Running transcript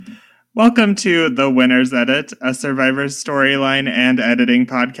Welcome to The Winner's Edit, a Survivor's storyline and editing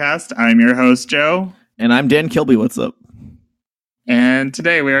podcast. I'm your host, Joe. And I'm Dan Kilby. What's up? And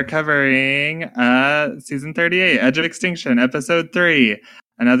today we are covering Season 38, Edge of Extinction, Episode 3.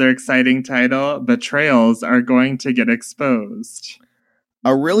 Another exciting title, Betrayals Are Going to Get Exposed.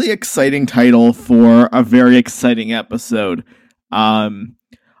 A really exciting title for a very exciting episode.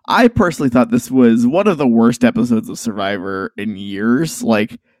 I personally thought this was one of the worst episodes of Survivor in years.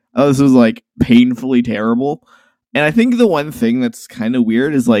 This was painfully terrible. And I think the one thing that's kind of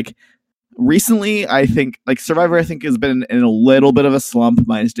weird is recently, I think Survivor has been in a little bit of a slump,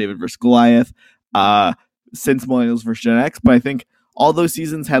 minus David versus Goliath, since Millennials vs. Gen X. But I think all those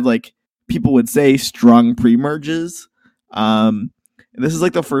seasons had people would say strong pre-merges. And this is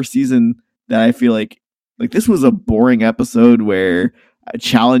the first season that I feel like this was a boring episode where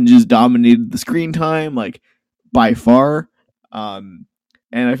challenges dominated the screen time by far.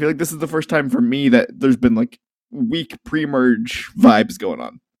 And I feel like this is the first time for me that there's been weak pre-merge vibes going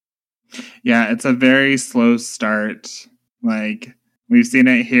on. Yeah, it's a very slow start. We've seen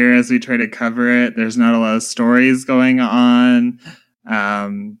it here as we try to cover it. There's not a lot of stories going on.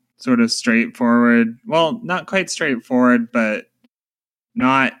 Sort of straightforward. Well, not quite straightforward, but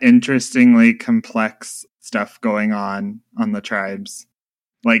not interestingly complex stuff going on the tribes.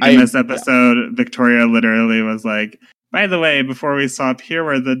 In this episode, Victoria literally was like, by the way, before we swap, here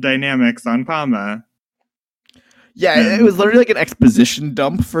were the dynamics on Palma. Yeah, it was literally an exposition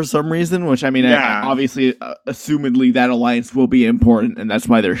dump for some reason, which obviously, assumedly that alliance will be important, and that's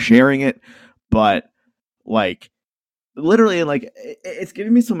why they're sharing it. But literally, it's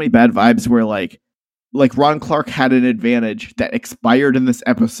giving me so many bad vibes where Ron Clark had an advantage that expired in this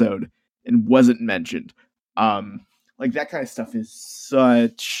episode and wasn't mentioned. That kind of stuff is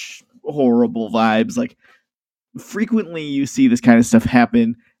such horrible vibes. Frequently you see this kind of stuff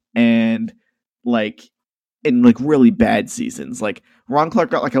happen, and in really bad seasons. Ron Clark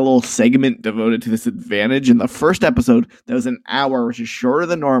got a little segment devoted to this advantage in the first episode that was an hour, which is shorter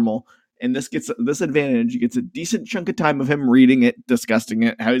than normal. And this advantage gets a decent chunk of time of him reading it, discussing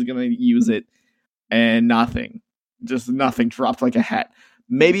it, how he's going to use it, and nothing dropped like a hat.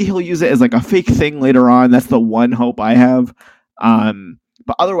 Maybe he'll use it as a fake thing later on. That's the one hope I have.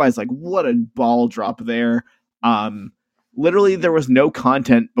 But otherwise, what a ball drop there. Literally, there was no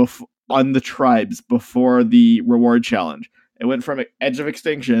content on the tribes before the reward challenge. It went from Edge of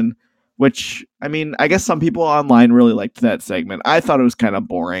Extinction, which, I guess some people online really liked that segment. I thought it was kind of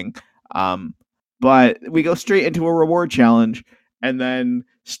boring. But we go straight into a reward challenge, and then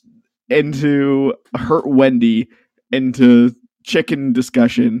into Hurt Wendy, into chicken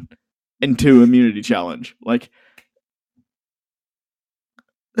discussion, into immunity challenge.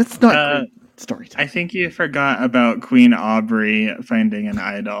 That's not great storytelling. I think you forgot about Queen Aubrey finding an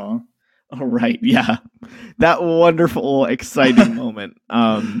idol. Oh, right, yeah. That wonderful, exciting moment.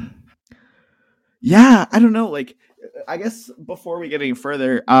 Yeah, I don't know, I guess before we get any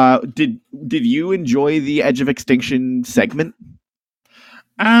further, did you enjoy the Edge of Extinction segment?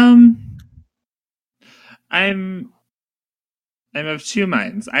 I'm of two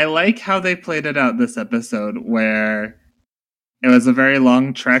minds. I like how they played it out this episode, where it was a very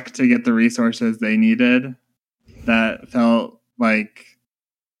long trek to get the resources they needed. That felt like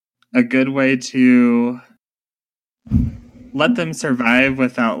a good way to let them survive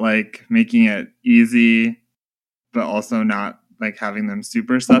without making it easy, but also not having them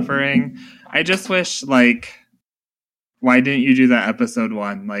super suffering. I just wish why didn't you do that episode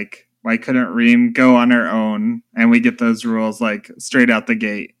 1? Why couldn't Reem go on her own and we get those rules straight out the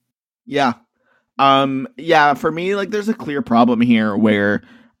gate? Yeah. Yeah, for me, there's a clear problem here where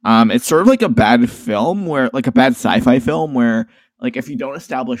it's sort of like a bad film, where a bad sci-fi film where if you don't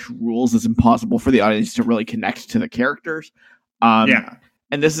establish rules, it's impossible for the audience to really connect to the characters. Yeah.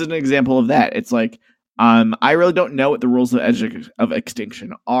 And this is an example of that. It's I really don't know what the rules of Edge of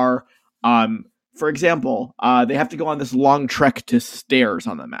Extinction are. For example, they have to go on this long trek to stairs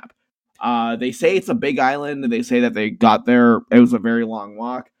on the map. They say it's a big island, and they say that they got there. It was a very long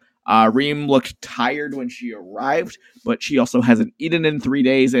walk. Reem looked tired when she arrived, but she also hasn't eaten in 3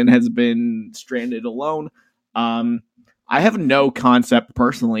 days and has been stranded alone. I have no concept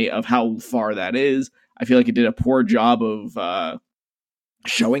personally of how far that is. I feel like it did a poor job of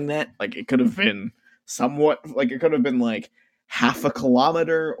showing that. It could have been somewhat, it could have been half a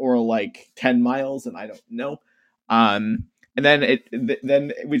kilometer or 10 miles, and I don't know. And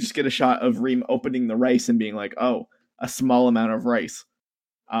then we just get a shot of Reem opening the rice and being oh, a small amount of rice.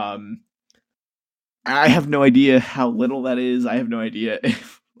 I have no idea how little that is. I have no idea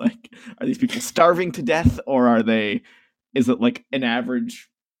if are these people starving to death, or is it an average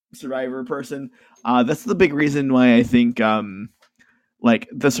survivor person. That's the big reason why I think like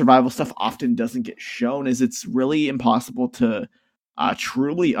the survival stuff often doesn't get shown, is it's really impossible to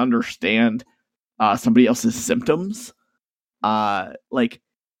truly understand somebody else's symptoms. Like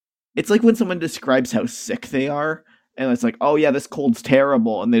it's like when someone describes how sick they are, and it's like, oh yeah, this cold's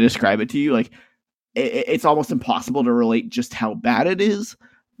terrible, and they describe it to you. Like it's almost impossible to relate just how bad it is.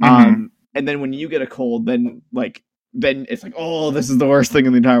 And then when you get a cold, then it's like, oh, this is the worst thing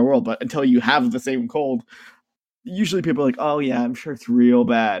in the entire world. But until you have the same cold, usually people are like, oh yeah, I'm sure it's real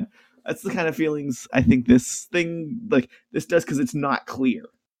bad. That's the kind of feelings I think this thing, like this does, because it's not clear.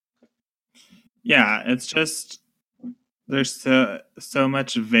 Yeah, it's just there's so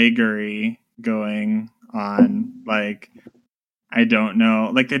much vagary going on. Like, I don't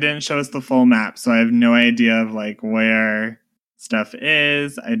know. Like, they didn't show us the full map, so I have no idea of like where stuff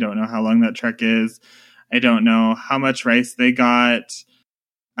is. I don't know how long that trek is. I don't know how much rice they got.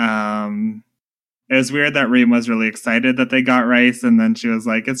 It was weird that Reem was really excited that they got rice, and then she was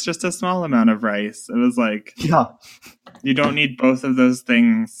like, it's just a small amount of rice. It was like, yeah, you don't need both of those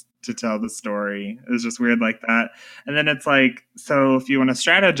things to tell the story. It was just weird like that. And then it's like, so if you want to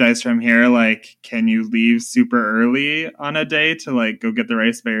strategize from here, like, can you leave super early on a day to like go get the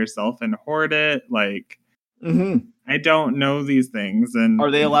rice by yourself and hoard it? Like, I don't know these things. And are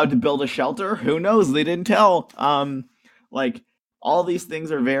they allowed to build a shelter? Who knows? They didn't tell. Like all these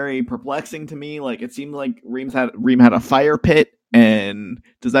things are very perplexing to me. Like it seemed like Reem had a fire pit, and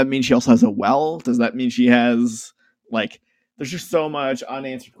does that mean she also has a well? Does that mean she has like? There's just so much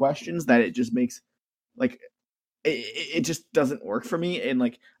unanswered questions that it just makes like it just doesn't work for me. And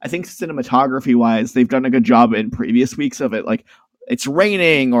like I think cinematography wise, they've done a good job in previous weeks of it. Like it's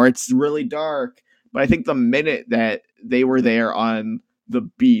raining or it's really dark, but I think the minute that they were there on the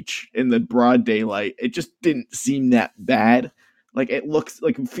beach in the broad daylight, it just didn't seem that bad. Like it looks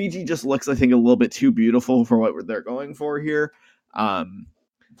like Fiji just looks, I think, a little bit too beautiful for what they're going for here.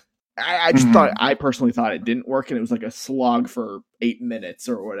 I just thought, I personally thought it didn't work, and it was like a slog for 8 minutes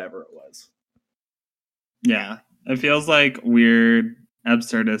or whatever it was. Yeah, it feels like weird,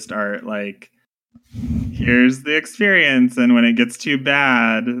 absurdist art. Like, here's the experience, and when it gets too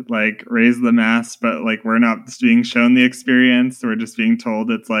bad, like, raise the mast, but like, we're not being shown the experience. We're just being told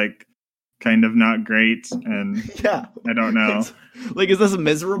it's like kind of not great, and yeah, I don't know. Like, is this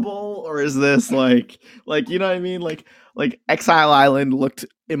miserable, or is this like you know what I mean? Like Exile Island looked,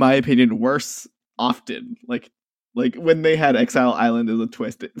 in my opinion, worse often. Like when they had Exile Island as a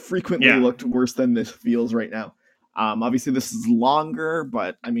twist, it frequently looked worse than this feels right now. Obviously this is longer,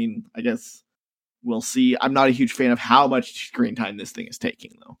 but I mean, I guess we'll see. I'm not a huge fan of how much screen time this thing is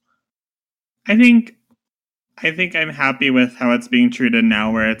taking, though. I think I'm happy with how it's being treated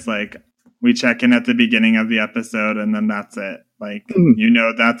now, where it's like we check in at the beginning of the episode and then that's it. Like, you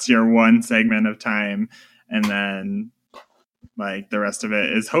know, that's your one segment of time, and then like the rest of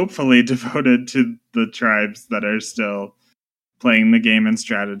it is hopefully devoted to the tribes that are still playing the game and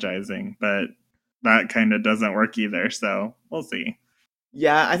strategizing, but that kind of doesn't work either, so we'll see.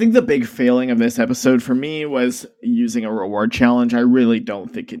 Yeah, I think the big failing of this episode for me was using a reward challenge. I really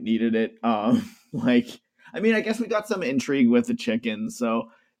don't think it needed it. Like, I mean, I guess we got some intrigue with the chickens, so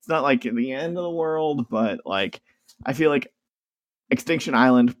it's not like the end of the world, but like, I feel like Extinction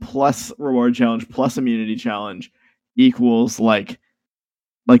Island plus reward challenge plus immunity challenge equals like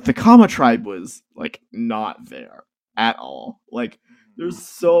the Kama tribe was like not there at all. Like, there's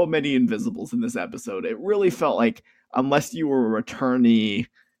so many invisibles in this episode. It really felt like unless you were a returnee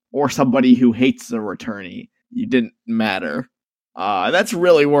or somebody who hates a returnee, you didn't matter. That's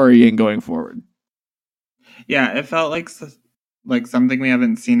really worrying going forward. Yeah, it felt like something we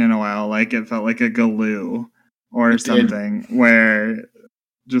haven't seen in a while. Like it felt like a Galoo or something where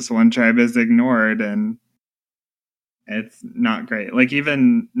just one tribe is ignored and it's not great. Like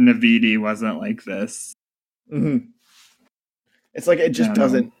even Navidi wasn't like this. Mm-hmm. It's like it just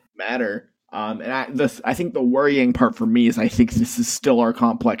doesn't matter. And I think the worrying part for me is I think this is still our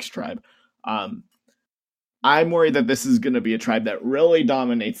complex tribe. I'm worried that this is going to be a tribe that really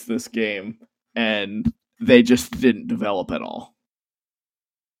dominates this game, and they just didn't develop at all.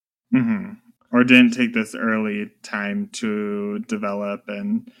 Mm-hmm. Or didn't take this early time to develop,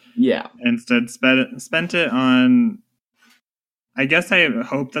 and instead spent it on. I guess I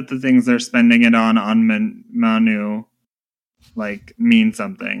hope that the things they're spending it on Manu, like, mean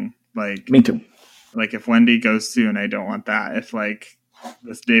something. Like, me too. Like, if Wendy goes soon, I don't want that. If like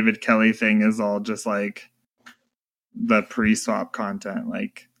this David Kelly thing is all just like the pre-swap content,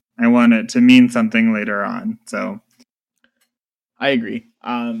 like I want it to mean something later on. So I agree.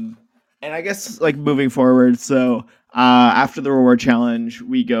 And I guess like moving forward, so After the reward challenge,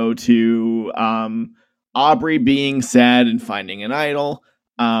 we go to Aubrey being sad and finding an idol.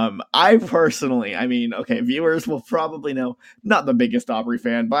 I personally, I mean, okay, viewers will probably know, not the biggest Aubrey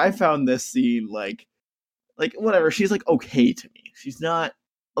fan, but I found this scene like whatever. She's like okay to me. She's not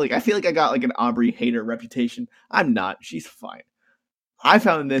like, I feel like I got like an Aubrey hater reputation. I'm not. She's fine. I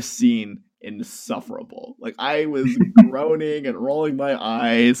found this scene insufferable. Like, I was groaning and rolling my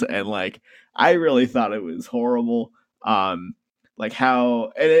eyes, and like I really thought it was horrible. Like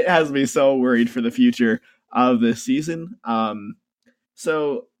how, and it has me so worried for the future of this season.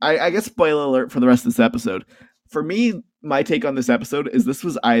 So I guess spoiler alert for the rest of this episode. For me, my take on this episode is this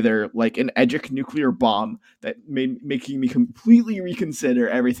was either like an Edgic nuclear bomb that made making me completely reconsider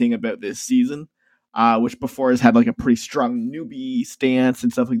everything about this season, which before has had like a pretty strong newbie stance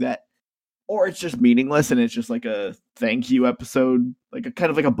and stuff like that, or it's just meaningless and it's just like a thank you episode, like a kind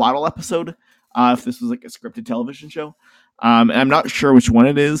of like a bottle episode. If this was like a scripted television show, and I'm not sure which one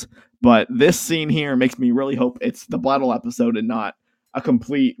it is, but this scene here makes me really hope it's the bottle episode and not a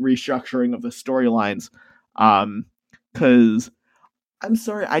complete restructuring of the storylines. Because I'm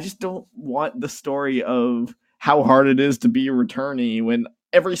sorry, I just don't want the story of how hard it is to be a returnee when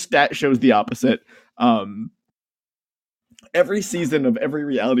every stat shows the opposite. Every season of every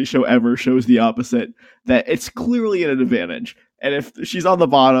reality show ever shows the opposite, that it's clearly an advantage. And if she's on the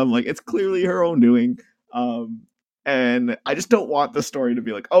bottom, like, it's clearly her own doing. And I just don't want the story to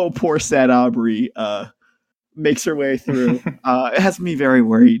be like, oh, poor sad Aubrey makes her way through. It has me very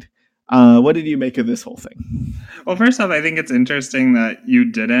worried. What did you make of this whole thing? Well, first off, I think it's interesting that you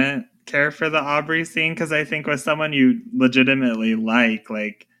didn't care for the Aubrey scene, because I think with someone you legitimately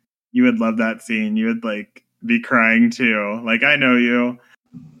like you would love that scene. You would like be crying too. Like, I know you.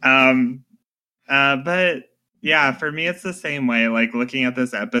 But yeah, for me, it's the same way. Like, looking at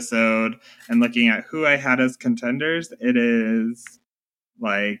this episode and looking at who I had as contenders, it is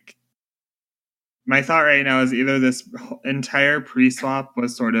like, my thought right now is either this entire pre-swap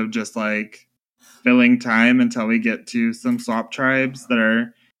was sort of just like filling time until we get to some swap tribes that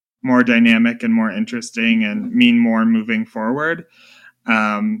are more dynamic and more interesting and mean more moving forward.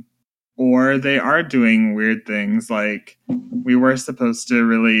 Or they are doing weird things. Like, we were supposed to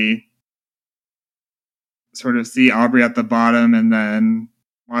really sort of see Aubrey at the bottom and then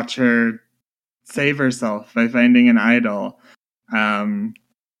watch her save herself by finding an idol.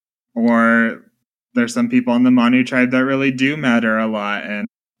 Or there's some people on the Manu tribe that really do matter a lot and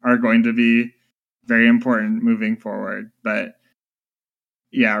are going to be very important moving forward. But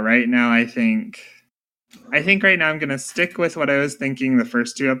yeah, right now I think right now I'm going to stick with what I was thinking the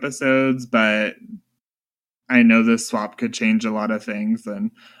first two episodes, but I know this swap could change a lot of things,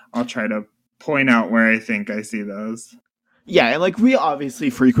 and I'll try to point out where I think I see those. Yeah, and like, we obviously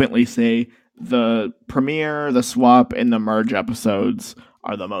frequently say the premiere, the swap, and the merge episodes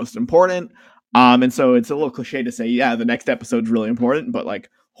are the most important. And so it's a little cliche to say, yeah, the next episode's really important, but like,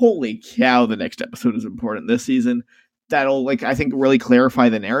 holy cow, the next episode is important this season. That'll, like, I think really clarify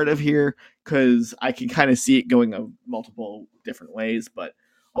the narrative here, because I can kind of see it going multiple different ways. But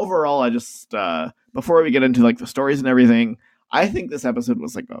overall, I just, before we get into like the stories and everything, I think this episode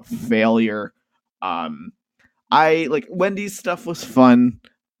was like a failure. I like, Wendy's stuff was fun.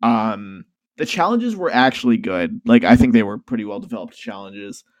 The challenges were actually good. Like, I think they were pretty well developed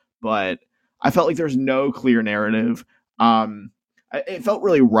challenges, but I felt like there's no clear narrative. It felt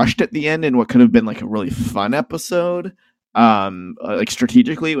really rushed at the end in what could have been like a really fun episode. Like,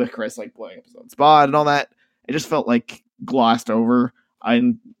 strategically, with Chris like blowing up his own spot and all that. It just felt like glossed over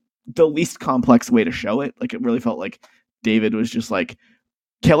in the least complex way to show it. Like, it really felt like David was just like,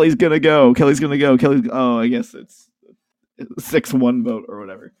 Kelly's gonna go. Oh, I guess it's 6-1 vote or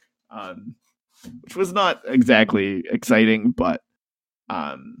whatever. Which was not exactly exciting, but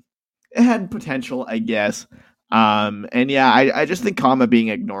it had potential, I guess. And yeah, I just think Kama being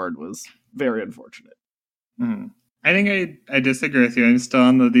ignored was very unfortunate. I think I disagree with you. I'm still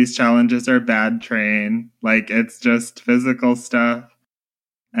on these challenges are bad train. Like, it's just physical stuff,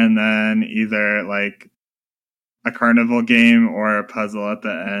 and then either like a carnival game or a puzzle at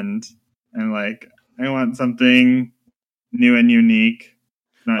the end. And like, I want something new and unique.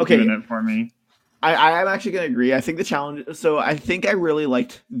 Not doing it for me. I'm actually going to agree. I think the challenge... So I think I really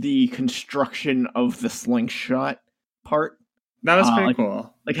liked the construction of the slingshot part. That was pretty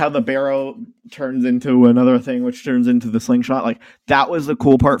cool. Like how the barrow turns into another thing, which turns into the slingshot. Like, that was the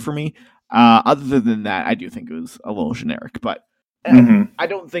cool part for me. Other than that, I do think it was a little generic. But I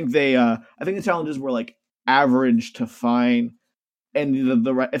don't think they... I think the challenges were like average to fine. And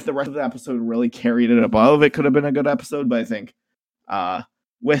if the rest of the episode really carried it above, it could have been a good episode. But I think...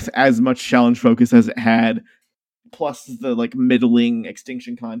 with as much challenge focus as it had, plus the like middling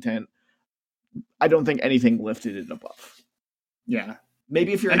extinction content, I don't think anything lifted it above. Yeah.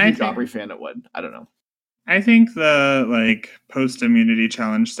 Maybe if you're And a huge Aubrey fan, it would. I don't know. I think the like post immunity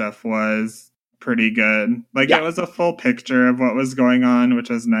challenge stuff was pretty good. Like Yeah. it was a full picture of what was going on, which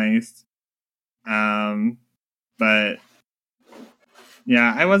was nice. But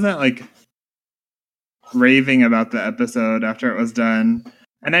yeah, I wasn't like raving about the episode after it was done.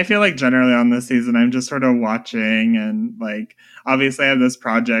 And I feel like generally on this season, I'm just sort of watching and like, obviously I have this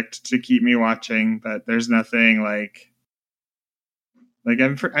project to keep me watching, but there's nothing like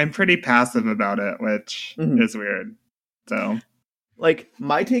I'm pretty passive about it, which is weird. So like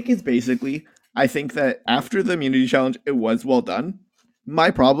my take is basically, I think that after the immunity challenge, it was well done.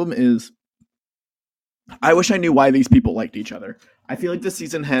 My problem is I wish I knew why these people liked each other. I feel like this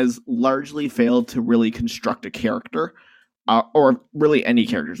season has largely failed to really construct a character, or really any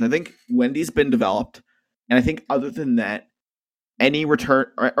characters. I think Wendy's been developed, and I think other than that, any return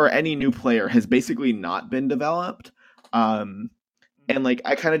or any new player has basically not been developed. And like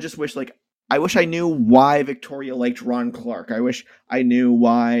I kind of just wish I wish I knew why Victoria liked Ron Clark. I wish I knew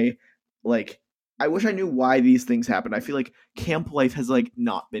why these things happened. I feel like camp life has like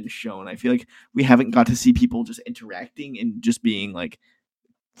not been shown. I feel like we haven't got to see people just interacting and just being like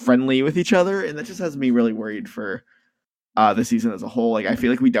friendly with each other, and that just has me really worried for the season as a whole. Like I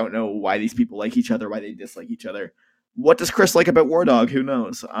feel like we don't know why these people like each other, why they dislike each other. What does Chris like about War Dog? Who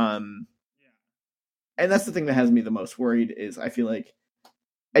knows? And that's the thing that has me the most worried is I feel like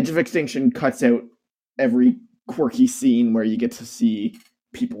Edge of Extinction cuts out every quirky scene where you get to see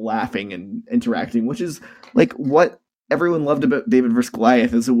people laughing and interacting, which is like what everyone loved about David vs.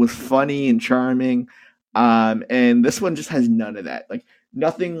 Goliath, is it was funny and charming. And this one just has none of that. Like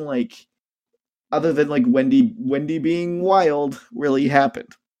nothing like other than like Wendy being wild really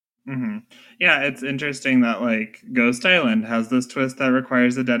happened. Mm-hmm. Yeah, it's interesting that like Ghost Island has this twist that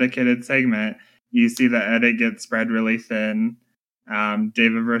requires a dedicated segment. You see the edit get spread really thin.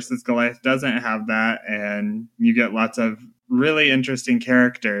 David versus Goliath doesn't have that, and you get lots of really interesting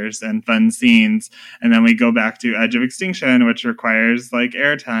characters and fun scenes. And then we go back to Edge of Extinction, which requires like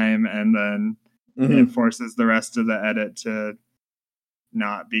airtime, and then it forces the rest of the edit to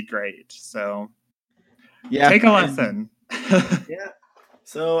not be great. So yeah, take a lesson. Yeah.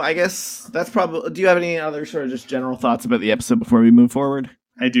 So I guess that's probably. Do you have any other sort of just general thoughts about the episode before we move forward?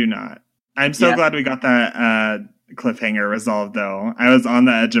 I do not. I'm so glad we got that cliffhanger resolved, though. I was on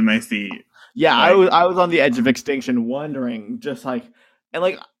the edge of my seat. Yeah, I was on the edge of extinction, wondering just like, and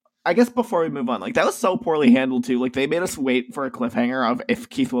like, I guess before we move on, like that was so poorly handled too. Like they made us wait for a cliffhanger of if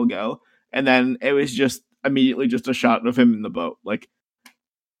Keith will go, and then it was just immediately just a shot of him in the boat. Like,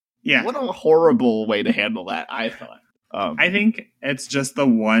 yeah, what a horrible way to handle that. I thought. I think it's just the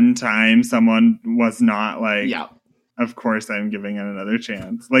one time someone was not like, yeah, of course I'm giving it another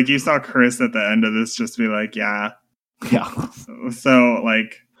chance. Like you saw Chris at the end of this just be like, yeah. So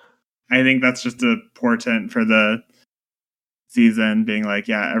like, I think that's just a portent for the season being like,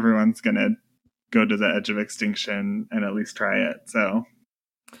 yeah, everyone's going to go to the edge of extinction and at least try it. So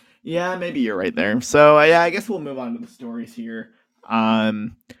yeah, maybe you're right there. So yeah, I guess we'll move on to the stories here.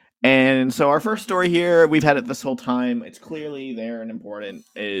 And so our first story here, we've had it this whole time. It's clearly there and important,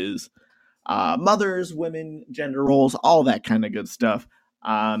 is mothers, women, gender roles, all that kind of good stuff.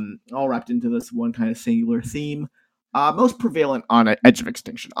 All wrapped into this one kind of singular theme. Most prevalent on Edge of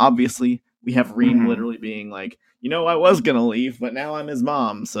Extinction. Obviously, we have Reem literally being like, I was going to leave, but now I'm his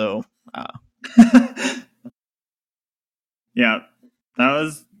mom. So, yeah, that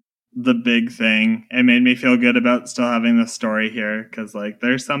was the big thing. It made me feel good about still having the story here because like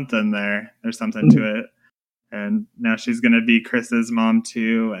there's something there. There's something to it. And now she's going to be Chris's mom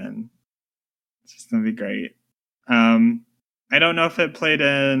too. And it's just going to be great. I don't know if it played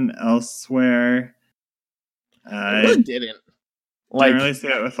in elsewhere. It really didn't. I didn't really see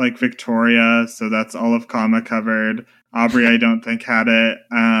it with like Victoria, so that's all of Comma covered. Aubrey, I don't think had it.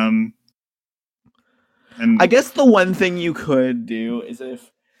 And I guess the one thing you could do is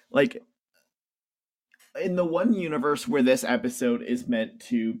if, like, in the one universe where this episode is meant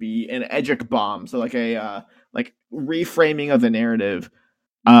to be an Edgic bomb, so like a reframing of the narrative.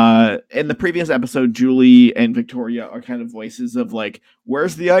 In the previous episode, Julie and Victoria are kind of voices of like,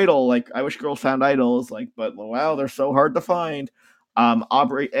 where's the idol? Like, I wish girls found idols, like, but wow, they're so hard to find.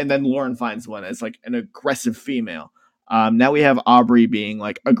 Aubrey, and then Lauren finds one as like an aggressive female. Now we have Aubrey being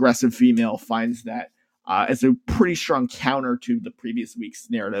like aggressive female, finds that as a pretty strong counter to the previous week's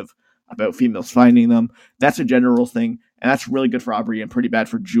narrative about females finding them. That's a gender role thing, and that's really good for Aubrey and pretty bad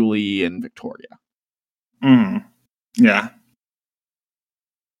for Julie and Victoria. Yeah.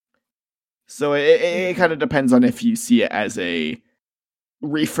 So it kind of depends on if you see it as a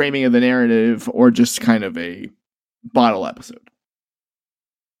reframing of the narrative or just kind of a bottle episode.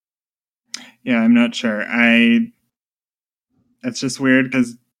 Yeah, I'm not sure. It's just weird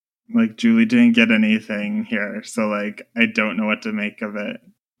because like Julie didn't get anything here, so like I don't know what to make of it.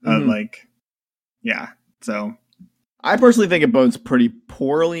 Like, yeah. So I personally think it bodes pretty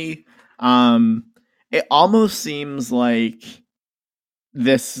poorly. It almost seems like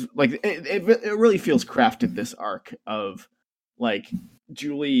this, like it really feels crafted, this arc of like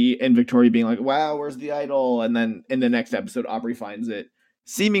Julie and Victoria being like, "Wow, where's the idol?" And then in the next episode, Aubrey finds it,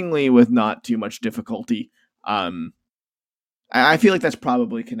 seemingly with not too much difficulty. I feel like that's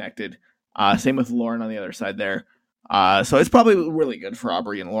probably connected. Same with Lauren on the other side there. So it's probably really good for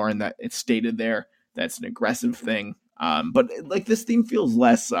Aubrey and Lauren that it's stated there that's an aggressive thing. But like this theme feels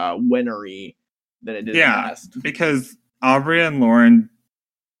less winnery than it did in the past. Because Aubrey and Lauren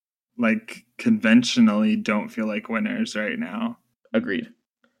like conventionally don't feel like winners right now. Agreed.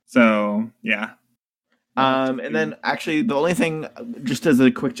 So yeah. And then actually the only thing, just as a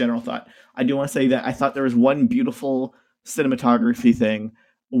quick general thought, I do want to say that I thought there was one beautiful cinematography thing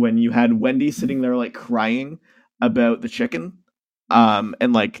when you had Wendy sitting there like crying about the chicken.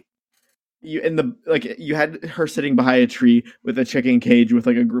 And like you had her sitting behind a tree with a chicken cage with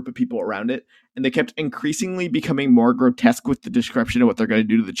like a group of people around it, and they kept increasingly becoming more grotesque with the description of what they're going to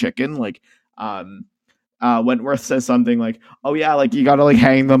do to the chicken. Like Wentworth says something like, "Oh yeah, like you gotta like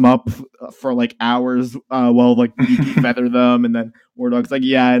hang them up for like hours while like you feather them," and then War Dog's like,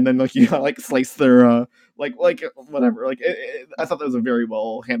 "Yeah," and then like you gotta like slice their like whatever. Like I thought that was a very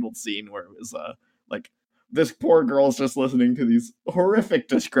well handled scene where it was like this poor girl's just listening to these horrific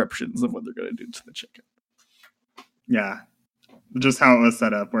descriptions of what they're gonna do to the chicken. Yeah. Just how it was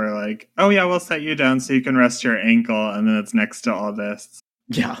set up, where like, "Oh yeah, we'll set you down so you can rest your ankle," and then it's next to all this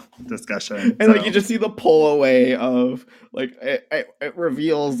discussion. And like you just see the pull away of like it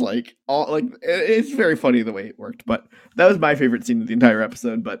reveals like all like it's very funny the way it worked. But that was my favorite scene of the entire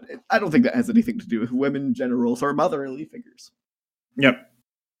episode. But I don't think that has anything to do with women generals or motherly figures. Yep.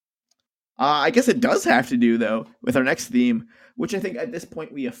 I guess it does have to do though with our next theme, which I think at this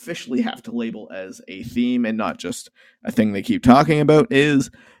point we officially have to label as a theme and not just a thing they keep talking about, is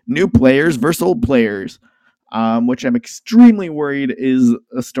new players versus old players. Which I'm extremely worried is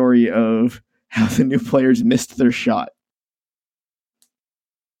a story of how the new players missed their shot.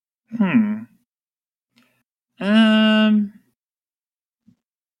 I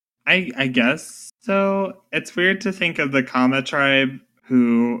guess so. It's weird to think of the Kama tribe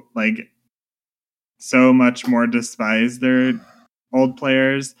who like so much more despise their old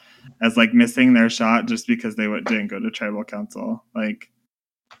players as like missing their shot just because they didn't go to tribal council. Like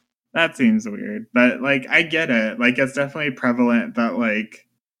that seems weird, but like I get it. Like it's definitely prevalent that like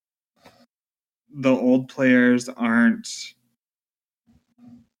the old players aren't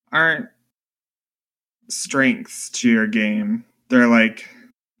strengths to your game. They're like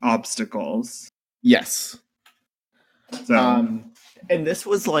obstacles. Yes. So and this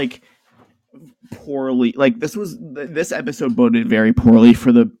was like poorly, like this episode boded very poorly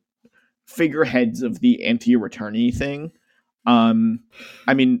for the figureheads of the anti-returnee thing.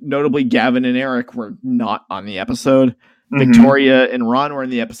 I mean, notably Gavin and Eric were not on the episode. Victoria and Ron were in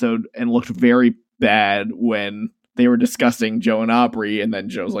the episode and looked very bad when they were discussing Joe and Aubrey, and then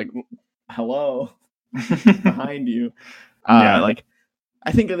Joe's like, "Hello," behind you. Like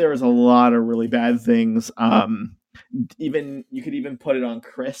I think that there was a lot of really bad things. Even you could even put it on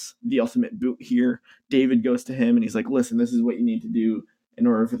Chris, the ultimate boot here. David goes to him and he's like, "Listen, this is what you need to do in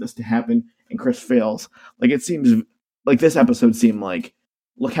order for this to happen," and Chris fails. Like it seems like this episode seemed like,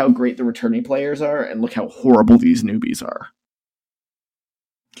 look how great the returning players are and look how horrible these newbies are.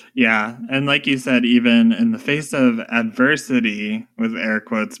 Yeah, and like you said, even in the face of adversity, with air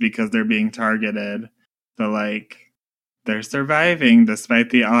quotes, because they're being targeted, so like they're surviving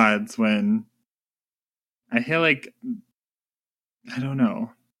despite the odds. When I feel like, I don't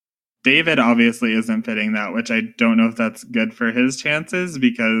know, David obviously isn't fitting that, which I don't know if that's good for his chances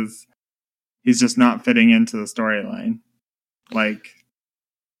because he's just not fitting into the storyline. Like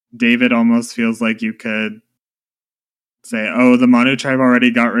David almost feels like you could say, "Oh, the Manu tribe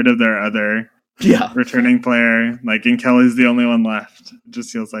already got rid of their other returning player, like, and Kelly's the only one left." It just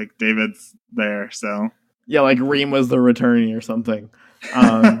feels like David's there, so yeah, like Reem was the returning or something.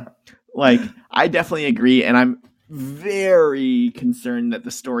 Like I definitely agree, and I'm very concerned that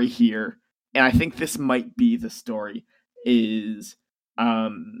the story here, and I think this might be the story, is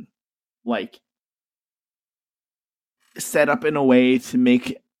like set up in a way to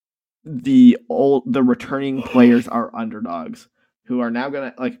make the returning players are underdogs who are now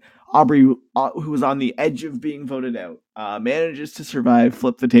gonna like Aubrey, who was on the edge of being voted out, manages to survive,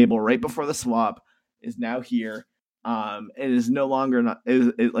 flip the table right before the swap, is now here. It is no longer not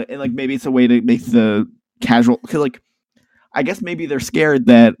and like maybe it's a way to make the casual, because like I guess maybe they're scared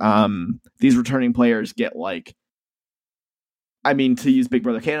that these returning players get like, I mean, to use Big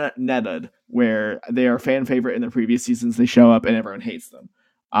Brother Canada, where they are fan favorite in their previous seasons, they show up and everyone hates them.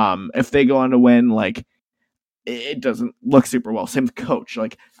 If they go on to win, like it doesn't look super well. Same with coach.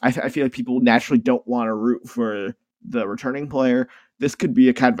 Like I feel like people naturally don't want to root for the returning player. This could be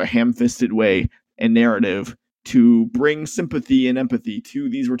a kind of a ham-fisted way and narrative to bring sympathy and empathy to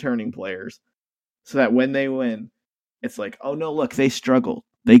these returning players, so that when they win, it's like, oh no, look, they struggled.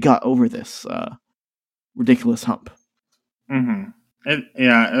 They got over this ridiculous hump. Mm-hmm.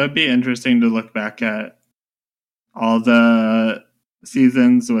 It would be interesting to look back at all the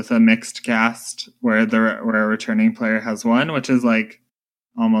seasons with a mixed cast where a returning player has won, which is like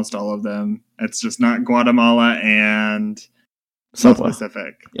almost all of them. It's just not Guatemala and South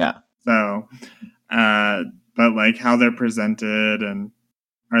Pacific. Yeah. So, but like how they're presented and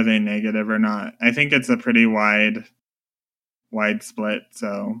are they negative or not? I think it's a pretty wide split.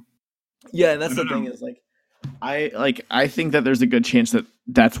 So yeah, and that's the thing is like I think that there's a good chance that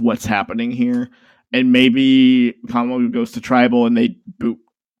that's what's happening here, and maybe Kamala goes to tribal and they boot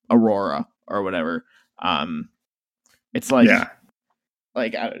Aurora or whatever. It's like, yeah,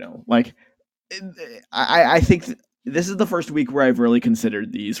 like I don't know, like I think this is the first week where I've really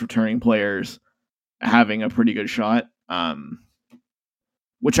considered these returning players having a pretty good shot.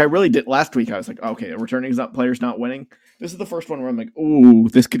 Which I really did last week. I was like, okay, returning players not winning. This is the first one where I'm like, ooh,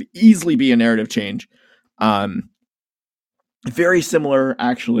 this could easily be a narrative change. Very similar,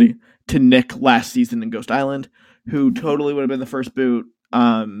 actually, to Nick last season in Ghost Island, who totally would have been the first boot.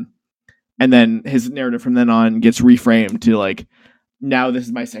 And then his narrative from then on gets reframed to like, now this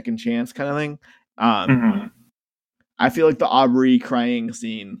is my second chance kind of thing. I feel like the Aubrey crying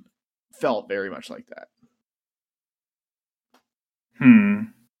scene felt very much like that.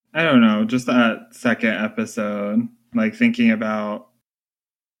 I don't know. Just that second episode, like thinking about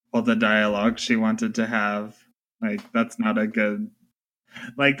all the dialogue she wanted to have, like that's not a good,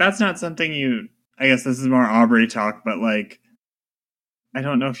 like that's not something I guess this is more Aubrey talk, but like, I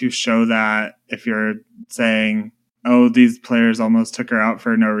don't know if you show that if you're saying, oh, these players almost took her out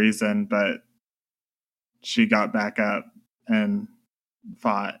for no reason, but she got back up and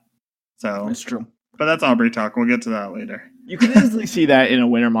fought. So that's true. But that's Aubrey talk. We'll get to that later. You can easily see that in a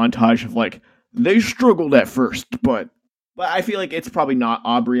winter montage of like, they struggled at first, but I feel like it's probably not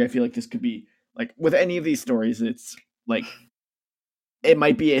Aubrey. I feel like this could be like with any of these stories, it's like it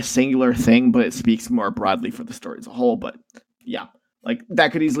might be a singular thing, but it speaks more broadly for the story as a whole. But yeah, like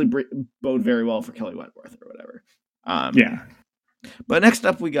that could easily bode very well for Kelly Wentworth or whatever. Yeah. But next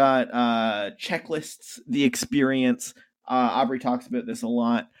up, we got checklists, the experience. Aubrey talks about this a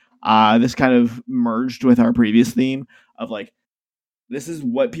lot. This kind of merged with our previous theme of like, this is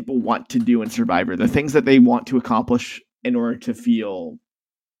what people want to do in Survivor, the things that they want to accomplish in order to feel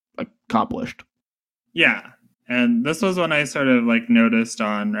accomplished. Yeah. And this was when I sort of like noticed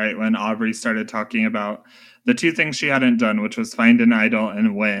on, right, when Aubrey started talking about the two things she hadn't done, which was find an idol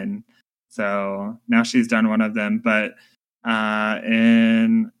and win. So now she's done one of them. But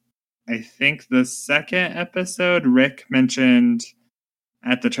in, I think, the second episode, Rick mentioned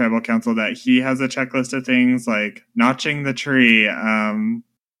at the tribal council that he has a checklist of things like notching the tree. I don't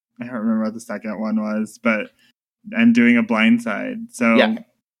remember what the second one was, and doing a blindside. So yeah.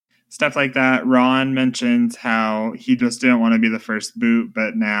 Stuff like that. Ron mentions how he just didn't want to be the first boot,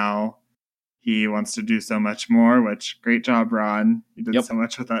 but now he wants to do so much more, which great job, Ron. You did so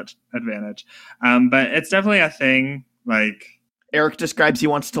much with that advantage. But it's definitely a thing. Like Eric describes, he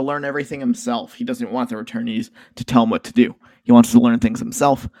wants to learn everything himself. He doesn't want the returnees to tell him what to do. He wants to learn things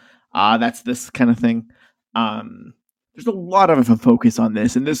himself. That's this kind of thing. There's a lot of a focus on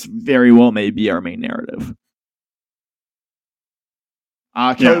this, and this very well may be our main narrative.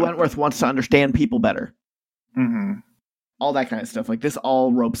 Kelly Wentworth wants to understand people better. Mm-hmm. All that kind of stuff. Like this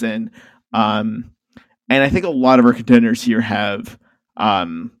all ropes in. And I think a lot of our contenders here have a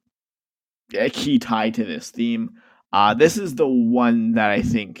key tie to this theme. This is the one that I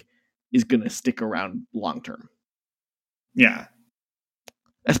think is going to stick around long term. Yeah.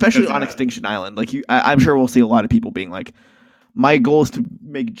 Especially on Extinction Island. Like I'm sure we'll see a lot of people being like, my goal is to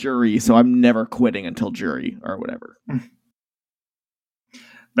make jury, so I'm never quitting until jury or whatever.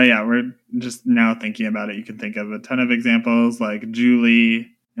 But yeah, we're just now thinking about it. You can think of a ton of examples, like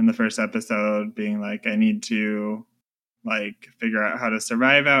Julie in the first episode being like, I need to like figure out how to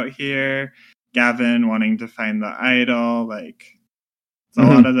survive out here. Gavin wanting to find the idol. Like, it's a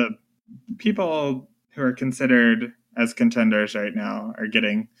lot of the people who are considered as contenders right now are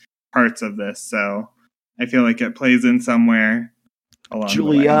getting parts of this. So I feel like it plays in somewhere along the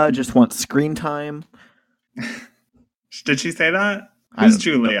way. Julia just wants screen time. Did she say that? I Who's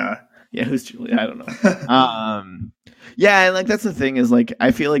don't know. Julia? Yeah, who's Julia? I don't know. Yeah, and like that's the thing is like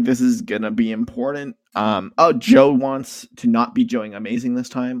I feel like this is gonna be important. Joe wants to not be Joeing Amazing this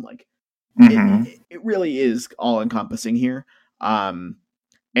time. Like it really is all encompassing here. And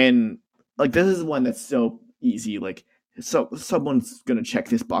like this is one that's so easy. Like so someone's gonna check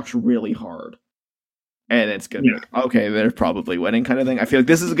this box really hard, and it's gonna be like, okay, they're probably winning kind of thing. I feel like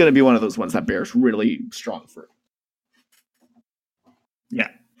this is gonna be one of those ones that bears really strong fruit. Yeah.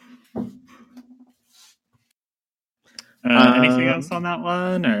 Anything else on that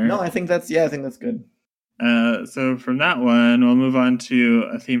one? Or? No, I think that's good. So from that one, we'll move on to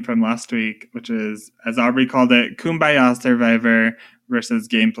a theme from last week, which is, as Aubrey called it, Kumbaya Survivor versus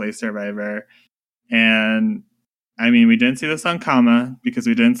Gameplay Survivor. And I mean, we didn't see this on Kama because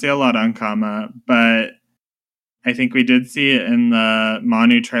we didn't see a lot on Kama, but I think we did see it in the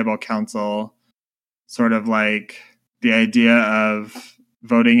Manu Tribal Council, sort of like the idea of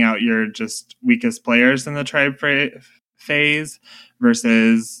voting out your just weakest players in the tribe phase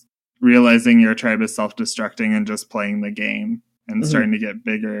versus realizing your tribe is self-destructing and just playing the game and starting to get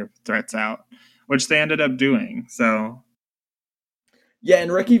bigger threats out, which they ended up doing. So yeah,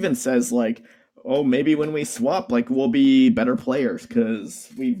 and Rick even says like, oh, maybe when we swap, like we'll be better players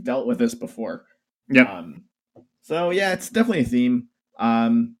because we've dealt with this before. Yep. So yeah, it's definitely a theme.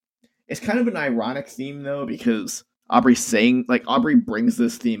 It's kind of an ironic theme though, because Aubrey brings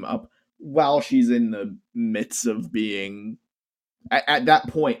this theme up while she's in the midst of being at that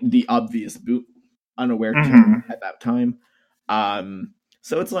point the obvious boot unaware at that time.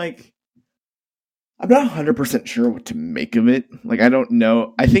 So it's like I'm not 100% sure what to make of it. Like I don't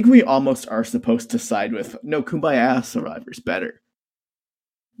know. I think we almost are supposed to side with no Kumbaya Survivor's better.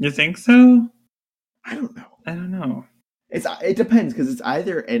 You think so? I don't know. I don't know. It depends because it's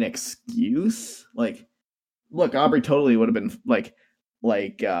either an excuse, like, look, Aubrey totally would have been like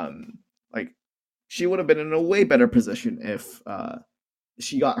she would have been in a way better position if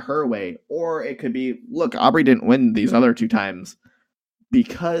she got her way, or it could be, look, Aubrey didn't win these other two times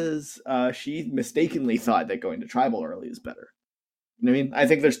because she mistakenly thought that going to tribal early is better. You know what I mean? I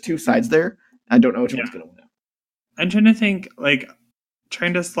think there's two sides there. I don't know which one's going to win. I'm trying to think,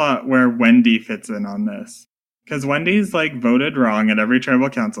 trying to slot where Wendy fits in on this. Because Wendy's, voted wrong at every tribal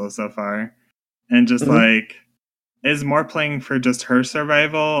council so far. And just, is more playing for just her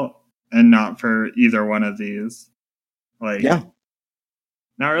survival and not for either one of these. Not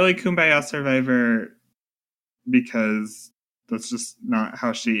really Kumbaya Survivor because that's just not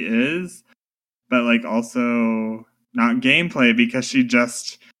how she is. But, also not gameplay because she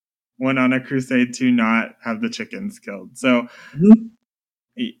just went on a crusade to not have the chickens killed. So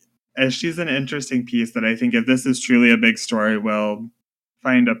she's an interesting piece that I think if this is truly a big story, will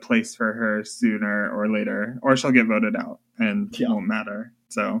find a place for her sooner or later, or she'll get voted out and it won't matter.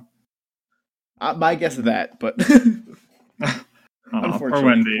 So my guess is that, but unfortunately, poor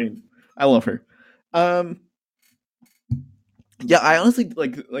Wendy. I love her. Yeah, I honestly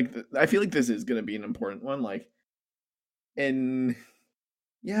I feel like this is going to be an important one. I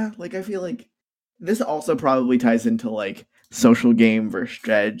feel like this also probably ties into social game versus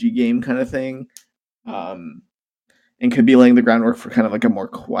strategy game kind of thing. And could be laying the groundwork for kind of a more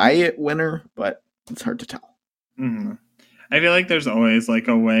quiet winner, but it's hard to tell. Mm-hmm. I feel like there's always a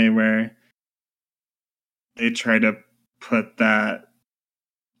way where they try to put that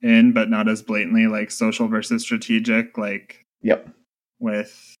in, but not as blatantly, social versus strategic,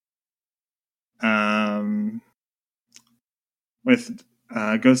 with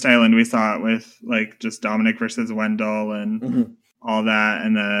Ghost Island, we saw it with just Dominic versus Wendell and all that,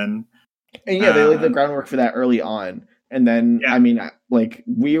 and then they laid the groundwork for that early on, and then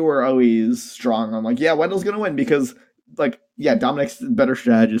we were always strong on Wendell's gonna win because Dominic's the better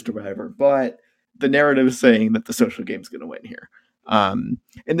strategist or whatever, but the narrative is saying that the social game's gonna win here. And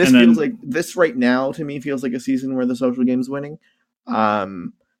feels like this right now to me feels like a season where the social game's winning. But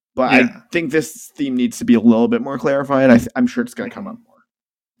I think this theme needs to be a little bit more clarified. I'm sure it's going to come up more.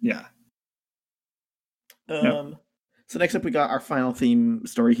 Yeah. So next up, we got our final theme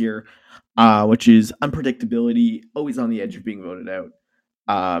story here, which is unpredictability, always on the edge of being voted out.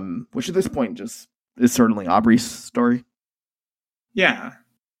 Which at this point just is certainly Aubrey's story. Yeah.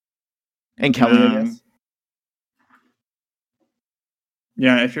 And Kelly, I guess.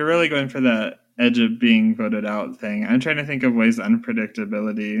 Yeah, if you're really going for the edge of being voted out thing, I'm trying to think of ways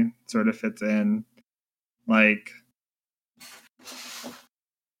unpredictability sort of fits in.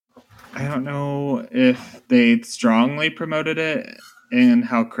 I don't know if they strongly promoted it and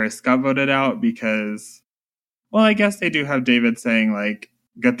how Chris got voted out because, well, I guess they do have David saying, like,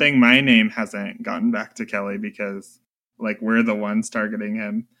 good thing my name hasn't gotten back to Kelly because, like, we're the ones targeting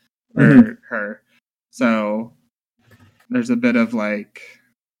him or her. So there's a bit of, like,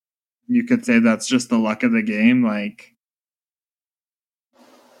 you could say that's just the luck of the game. Like,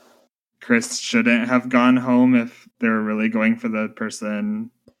 Chris shouldn't have gone home if they were really going for the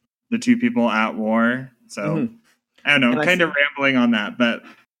two people at war. So I don't know, kind of rambling on that, but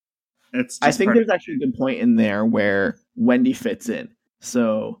it's just I think there's actually a good point in there where Wendy fits in.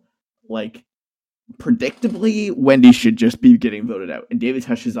 So, like, predictably, Wendy should just be getting voted out. And David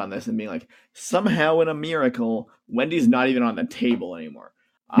touches on this and being like, somehow in a miracle, Wendy's not even on the table anymore.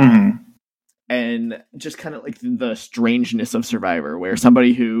 And just kind of like the strangeness of Survivor, where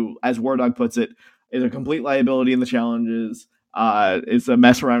somebody who, as War Dog puts it, is a complete liability in the challenges, is a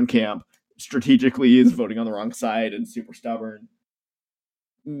mess around camp, strategically is voting on the wrong side and super stubborn,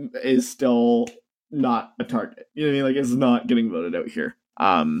 is still not a target. You know what I mean? Like, it's not getting voted out here.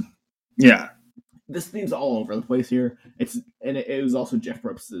 Yeah. This theme's all over the place here. It was also Jeff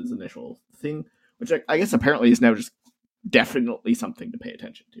Probst's initial thing, which I guess apparently is now just definitely something to pay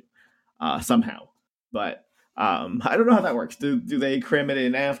attention to, somehow. But I don't know how that works. Do they cram it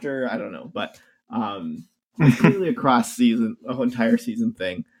in after? I don't know. But it's clearly a cross season, a whole entire season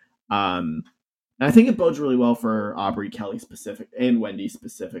thing. And I think it bodes really well for Aubrey, Kelly specific, and Wendy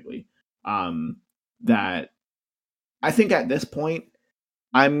specifically. That I think at this point,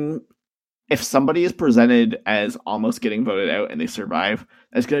 if somebody is presented as almost getting voted out and they survive,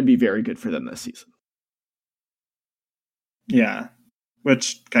 that's going to be very good for them this season. Yeah,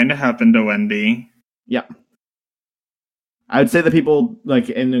 which kind of happened to Wendy. Yeah. I would say the people like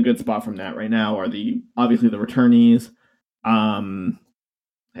in a good spot from that right now are obviously the returnees, and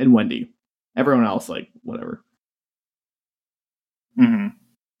Wendy. Everyone else, like, whatever.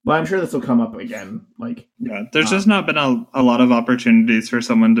 But I'm sure this will come up again. Like, yeah, there's just not been a lot of opportunities for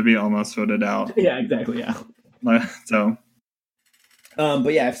someone to be almost voted out. Yeah, exactly. Yeah. So,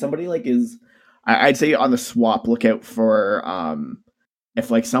 but yeah, if somebody like is, I'd say on the swap, look out for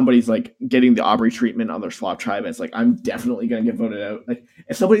if like somebody's like getting the Aubrey treatment on their swap tribe, it's like I'm definitely gonna get voted out. Like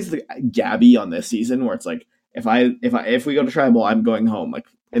if somebody's like Gabby on this season, where it's like if we go to tribal, I'm going home. Like,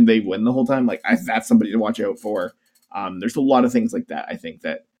 and they win the whole time. Like that's somebody to watch out for. There's a lot of things like that. I think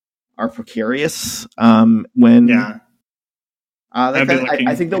that are precarious. When yeah,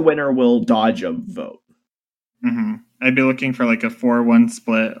 I think the winner will dodge a vote. I'd be looking for like a 4-1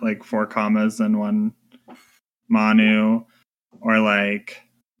 split, like 4 commas and 1 Manu, or like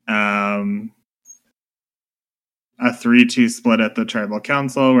a 3-2 split at the tribal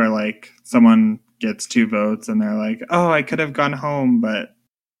council where like someone gets 2 votes and they're like, oh, I could have gone home, but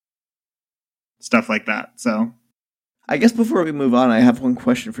stuff like that. So I guess before we move on, I have one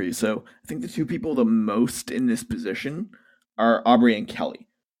question for you. So I think the two people the most in this position are Aubrey and Kelly.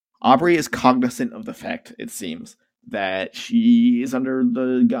 Aubrey is cognizant of the fact, it seems, that she is under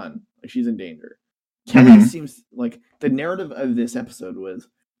the gun, like she's in danger. Kelly seems like the narrative of this episode was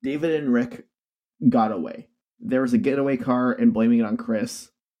David and Rick got away. There was a getaway car and blaming it on Chris,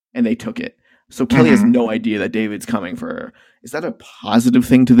 and they took it. So Kelly has no idea that David's coming for her. Is that a positive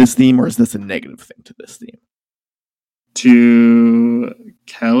thing to this theme, or is this a negative thing to this theme? To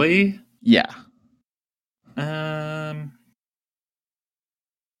Kelly? Yeah.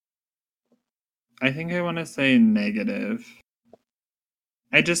 I think I want to say negative.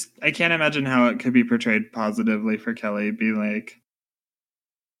 I can't imagine how it could be portrayed positively for Kelly. Be like,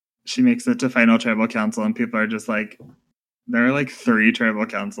 she makes it to final tribal council and people are just like, there are like 3 tribal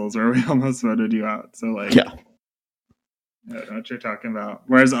councils where we almost voted you out. So like, yeah. I don't know what you're talking about.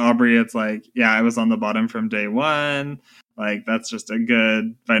 Whereas Aubrey, it's like, yeah, I was on the bottom from day 1. Like, that's just a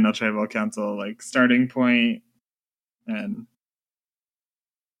good final tribal council, like, starting point and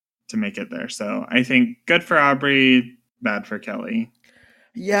to make it there. So I think good for Aubrey, bad for Kelly.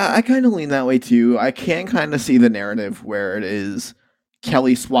 Yeah, I kind of lean that way too. I can kind of see the narrative where it is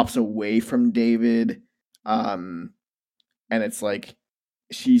Kelly swaps away from David, and it's like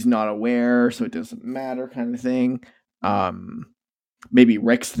she's not aware, so it doesn't matter kind of thing. Maybe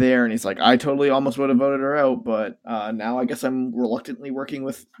Rick's there and he's like, I totally almost would have voted her out, but now I guess I'm reluctantly working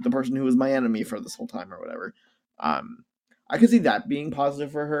with the person who was my enemy for this whole time or whatever. I could see that being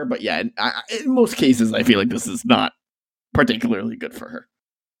positive for her, but yeah, in most cases, I feel like this is not particularly good for her.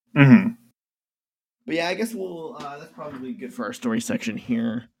 But yeah, I guess that's probably good for our story section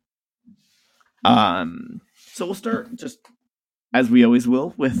here. So we'll start just as we always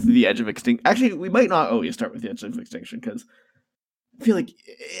will with the Edge of Extinction. Actually, we might not always start with the Edge of Extinction because I feel like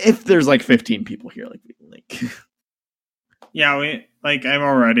if there's like 15 people here, like Yeah, I'm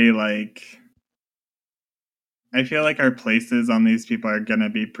already I feel like our places on these people are gonna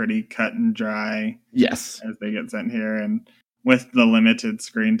be pretty cut and dry yes. as they get sent here, and with the limited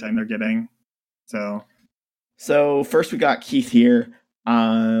screen time they're getting. So first we got Keith here,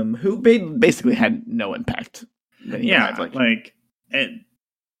 who basically had no impact. Yeah, it.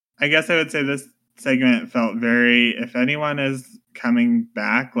 I guess I would say this segment felt very. If anyone is coming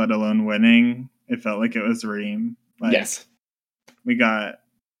back, let alone winning, it felt like it was Reem. Yes, we got.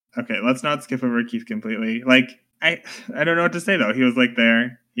 Okay, let's not skip over Keith completely. I don't know what to say though. He was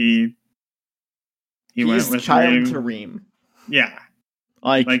there. He went with child Reem. to Reem. Yeah,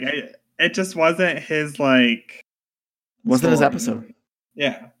 it just wasn't his wasn't his episode.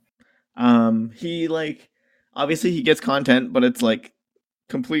 Yeah. He obviously he gets content, but it's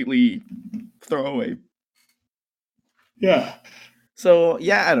completely throwaway. Yeah. So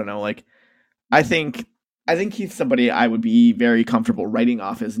yeah, I don't know. I think he's somebody I would be very comfortable writing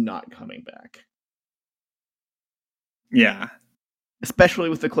off as not coming back. Yeah. Especially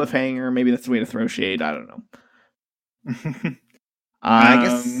with the cliffhanger. Maybe that's the way to throw shade. I don't know. I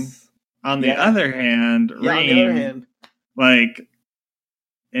guess. On the other hand, Reem,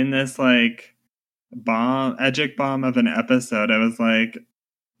 in this Edgic bomb of an episode, I was like,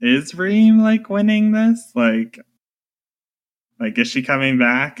 is Reem winning this? Is she coming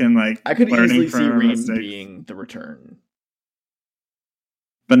back and I could easily see Reem mistakes? being the return,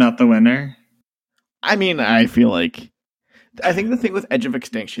 but not the winner. I mean, I think the thing with Edge of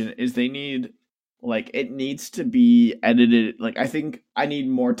Extinction is they need it needs to be edited. I think I need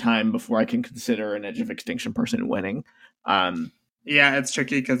more time before I can consider an Edge of Extinction person winning. Yeah, it's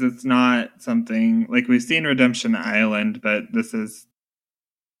tricky because it's not something we've seen Redemption Island, but this is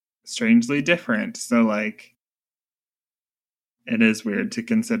strangely different. So it is weird to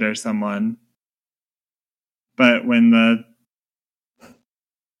consider someone. But when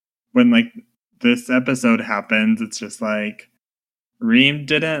this episode happens, it's just Reem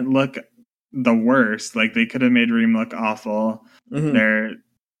didn't look the worst. They could have made Reem look awful. Mm-hmm. They're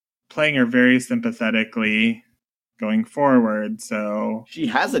playing her very sympathetically going forward, so she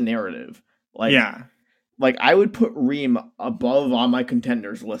has a narrative. Yeah. I would put Reem above on my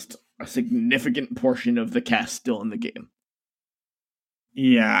contenders list a significant portion of the cast still in the game.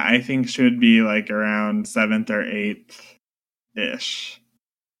 Yeah, I think should be around 7th or 8th ish.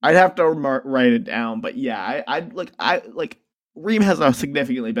 I'd have to write it down, but yeah, I Reem has a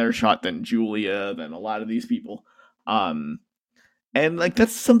significantly better shot than Julia, than a lot of these people. And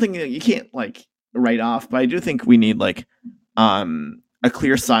that's something that you can't write off, but I do think we need a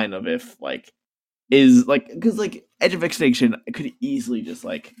clear sign of if is because Edge of Extinction could easily just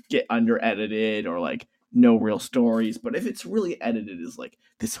get under edited or no real stories, but if it's really edited as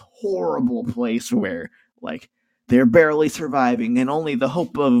this horrible place where they're barely surviving and only the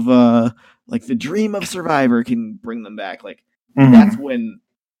hope of the dream of Survivor can bring them back, mm-hmm. That's when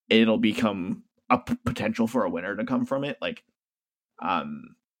it'll become a potential for a winner to come from it. I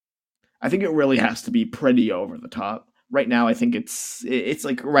think it really has to be pretty over the top. Right now, I think it's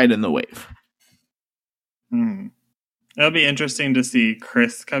right in the wave. It'll be interesting to see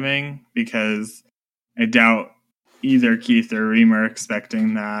Chris coming because I doubt either Keith or Reem are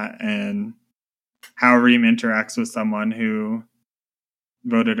expecting that, and how Reem interacts with someone who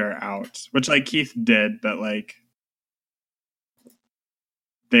voted her out, which Keith did, but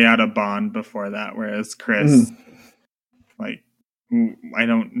they had a bond before that, whereas Chris, I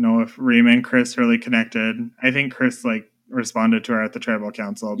don't know if Reem and Chris really connected. I think Chris responded to her at the tribal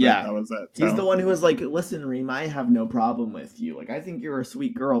council, but that was it. So. He's the one who was listen, Reem, I have no problem with you. I think you're a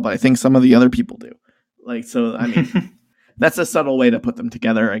sweet girl, but I think some of the other people do. So, I mean, that's a subtle way to put them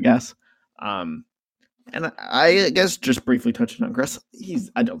together, I guess. And I guess just briefly touching on Chris,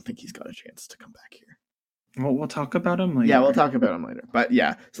 I don't think he's got a chance to come back here. Well, we'll talk about him later. Yeah, we'll talk about him later. But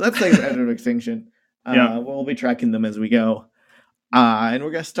yeah, so that's Edge of Extinction. We'll be tracking them as we go. And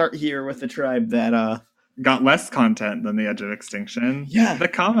we're going to start here with the tribe that got less content than the Edge of Extinction. Yeah. The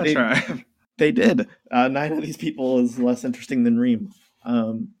Kama tribe. They did. 9 of these people is less interesting than Reem.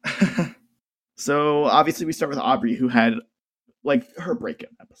 So obviously we start with Aubrey, who had her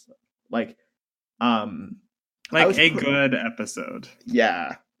breakup episode. Good episode.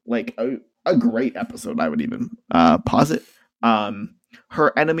 Yeah. A great episode, I would even posit.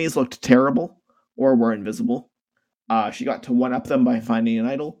 Her enemies looked terrible or were invisible. She got to one-up them by finding an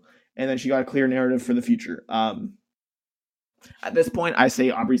idol, and then she got a clear narrative for the future. At this point, I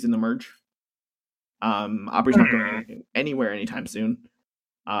say Aubrey's in the merge. Aubrey's not going anywhere anytime soon.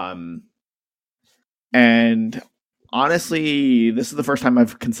 And Honestly, this is the first time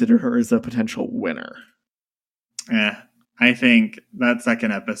I've considered her as a potential winner. Yeah, I think that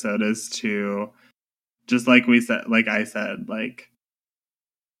second episode is to, just like I said, like,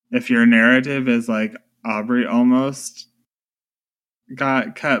 if your narrative is like Aubrey almost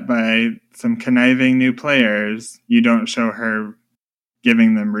got cut by some conniving new players, you don't show her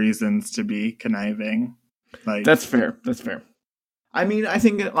giving them reasons to be conniving. Like, That's fair. I mean, I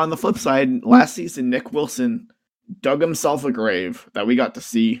think on the flip side, last season, Nick Wilson dug himself a grave that we got to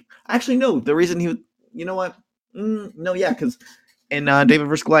see. Actually, no, the reason you know what? No, yeah, because in David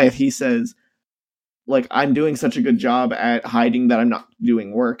vs. Goliath, he says, like, I'm doing such a good job at hiding that I'm not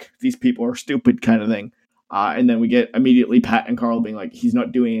doing work. These people are stupid, kind of thing. And then we get immediately Pat and Carl being like, he's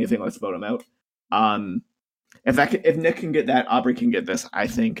not doing anything, let's vote him out. If Nick can get that, Aubrey can get this, I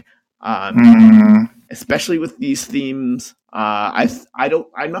think. Especially with these themes. I'm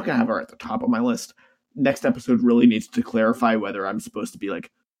not gonna have her at the top of my list. Next episode really needs to clarify whether I'm supposed to be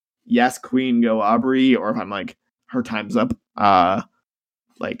like, yes, Queen, go Aubrey, or if I'm like, her time's up. But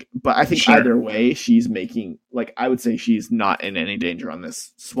I think either way, she's making, like, I would say she's not in any danger on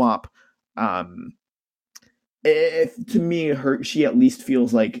this swap. To me, she at least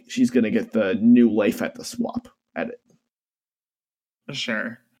feels like she's gonna get the new life at the swap edit.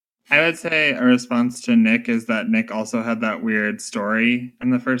 Sure. I would say a response to Nick is that Nick also had that weird story in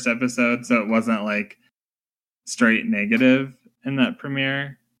the first episode, so it wasn't like straight negative in that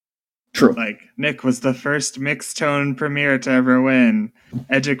premiere. True. Like, Nick was the first mixed tone premiere to ever win.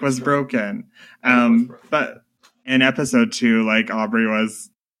 Edgic was broken. But in episode 2, like, Aubrey was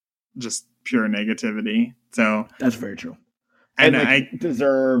just pure negativity. So that's very true. And like, I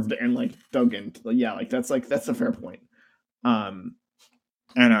deserved and like dug in. Yeah, like that's a fair point.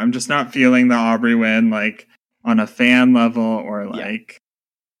 I know, I'm just not feeling the Aubrey win like on a fan level or like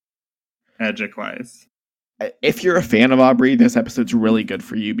Edgic wise. If you're a fan of Aubrey, this episode's really good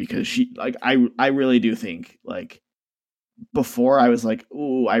for you because she, like, I really do think, like, before I was like,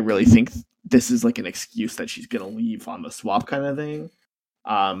 ooh, I really think this is like an excuse that she's gonna leave on the swap kind of thing.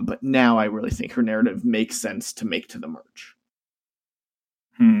 But now I really think her narrative makes sense to make to the merge.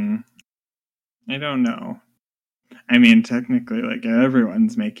 I don't know. I mean, technically, like,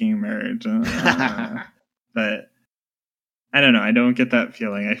 everyone's making merge. But I don't know. I don't get that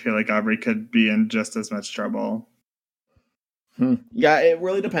feeling. I feel like Aubrey could be in just as much trouble. Yeah, it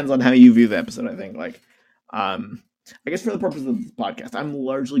really depends on how you view the episode, I think. Like, I guess for the purpose of this podcast, I'm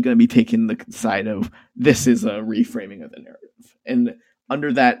largely going to be taking the side of this is a reframing of the narrative. And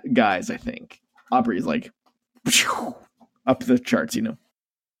under that guise, I think Aubrey is like up the charts, you know?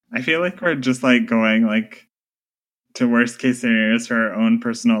 I feel like we're just like going like to worst case scenarios for our own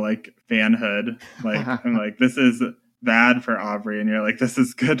personal like fanhood. Like, I'm like, this is bad for Aubrey, and you're like, this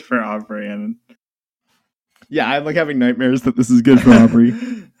is good for Aubrey. And yeah, I'm like having nightmares that this is good for Aubrey.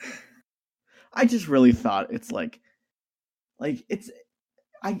 I just really thought it's like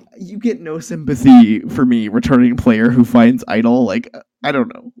you get no sympathy for me, returning player who finds idol. Like, I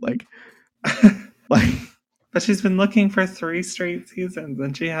don't know, like but she's been looking for 3 straight seasons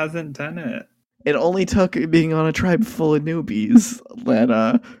and she hasn't done it. It only took being on a tribe full of newbies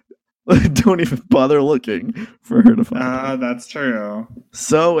that don't even bother looking for her to find. That's true.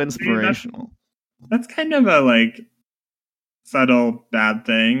 So inspirational. That's kind of a like subtle bad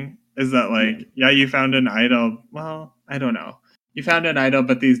thing. Is that like, yeah, you found an idol. Well, I don't know. You found an idol,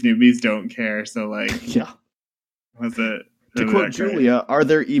 but these newbies don't care. So like, yeah. Was it? To quote Julia, are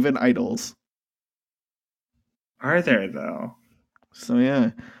there even idols? Are there though? So yeah.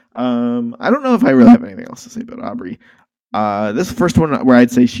 I don't know if I really have anything else to say about Aubrey. This is the first one where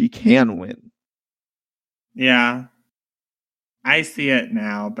I'd say she can win. Yeah. I see it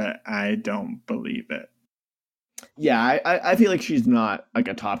now, but I don't believe it. Yeah, I feel like she's not like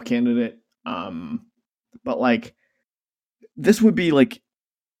a top candidate. But like this would be like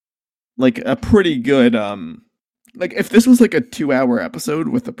a pretty good like if this was like a 2-hour episode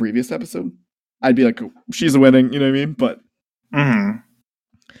with the previous episode, I'd be like, she's winning, you know what I mean? But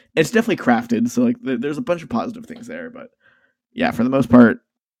it's definitely crafted, so like there's a bunch of positive things there, but yeah, for the most part,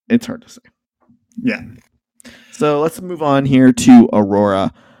 it's hard to say. Yeah. So let's move on here to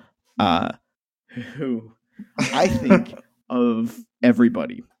Aurora, who I think of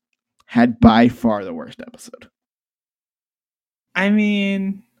everybody had by far the worst episode. I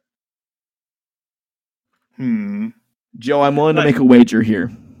mean, Joe, I'm willing to make a wager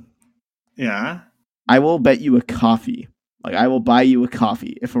here. Yeah. I will bet you a coffee. Like, I will buy you a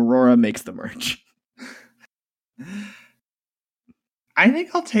coffee if Aurora makes the merge. I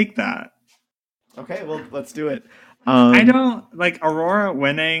think I'll take that. Okay, well, let's do it. I don't like Aurora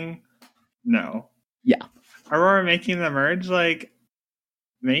winning. No. Yeah. Aurora making the merge, like,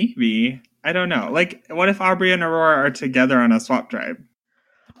 maybe. I don't know. Like, what if Aubrey and Aurora are together on a swap tribe?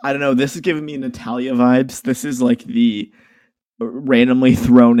 I don't know. This is giving me Natalia vibes. This is like the randomly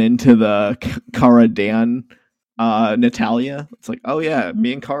thrown into the Kara Dan Natalia. It's like, oh yeah,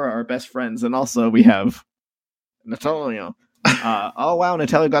 me and Kara are best friends, and also we have Natalia. Oh wow,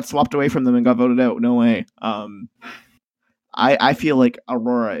 Natalia got swapped away from them and got voted out. No way. I feel like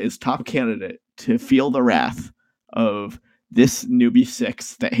Aurora is top candidate to feel the wrath of this newbie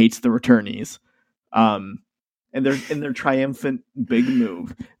 6 that hates the returnees. And in their triumphant big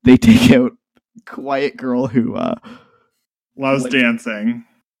move, they take out Quiet Girl who loves dancing.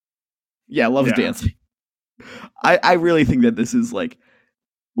 Yeah, loves dancing. I really think that this is like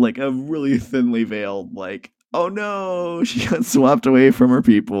a really thinly veiled, like, oh no, she got swapped away from her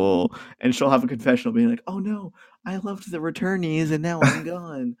people, and she'll have a confessional being like, oh no, I loved the returnees and now I'm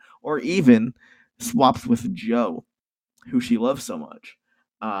gone. Or even swaps with Joe, who she loves so much.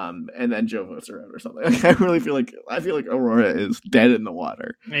 And then Joe votes her out or something. I feel like Aurora is dead in the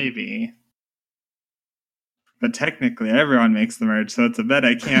water. Maybe. But technically everyone makes the merge, so it's a bet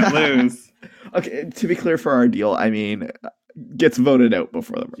I can't lose. Okay, to be clear for our deal, I mean, gets voted out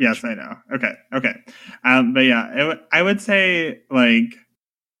before the merge. Yes, I know. Okay. But yeah, I would say, like,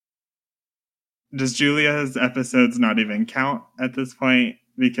 does Julia's episodes not even count at this point?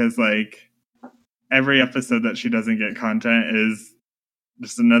 Because, like, every episode that she doesn't get content is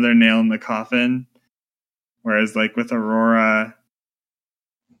just another nail in the coffin. Whereas, like, with Aurora,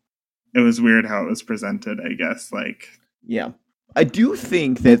 it was weird how it was presented, I guess. Like, yeah, I do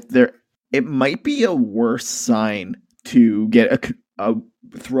think that it might be a worse sign to get a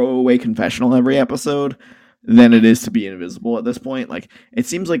throwaway confessional every episode than it is to be invisible at this point. Like, it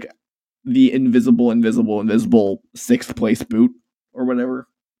seems like the invisible 6th place boot or whatever,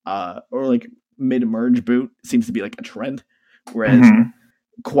 or like mid-merge boot seems to be like a trend, whereas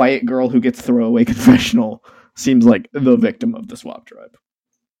Quiet Girl who gets throwaway confessional seems like the victim of the swap tribe.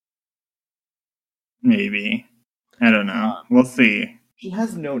 Maybe. I don't know. We'll see. She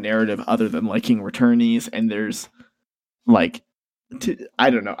has no narrative other than liking returnees, and there's like, I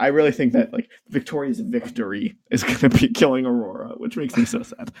don't know. I really think that like Victoria's victory is going to be killing Aurora, which makes me so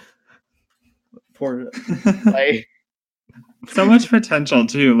sad. Poor, like, so much potential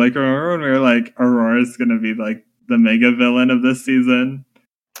too. Like, remember when we were like, Aurora's going to be like the mega villain of this season?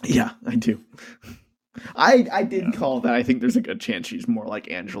 Yeah, I do. I did call that. I think there's a good chance she's more like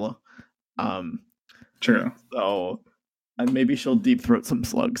Angela. True. So maybe she'll deep throat some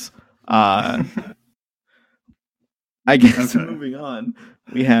slugs. I guess moving on,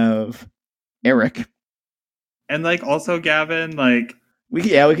 we have Eric. And like also Gavin, like we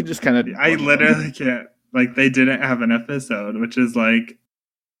could just kind of. I literally can't. Like, they didn't have an episode, which is like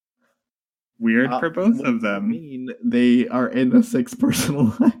weird for both of them. I mean, they are in a 6-person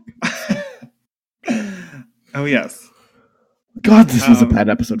alliance. Oh yes. God, this was a bad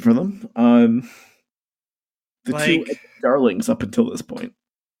episode for them. The like, two darlings up until this point.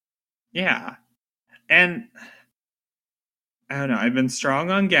 Yeah. And I don't know, I've been strong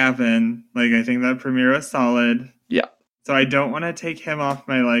on Gavin. Like, I think that premiere was solid. Yeah. So I don't want to take him off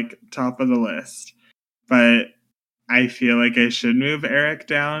my, like, top of the list. But I feel like I should move Eric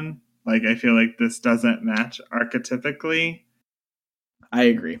down. Like, I feel like this doesn't match archetypically. I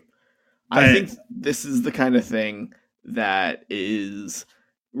agree. But I think this is the kind of thing that is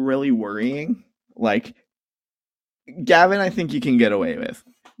really worrying. Like, Gavin, I think you can get away with.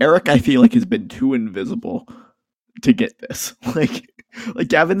 Eric, I feel like, has been too invisible to get this. Like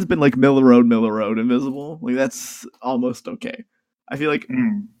Gavin's been like middle road invisible. Like, that's almost okay. I feel like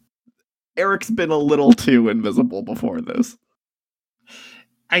Eric's been a little too invisible before this.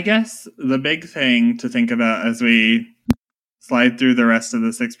 I guess the big thing to think about as we slide through the rest of the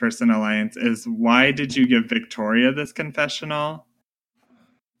 6-person alliance is, why did you give Victoria this confessional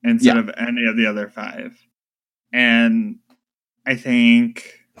instead of any of the other 5? And I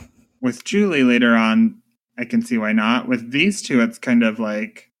think with Julie later on, I can see why not. With these two, it's kind of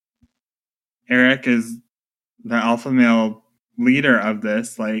like Eric is the alpha male leader of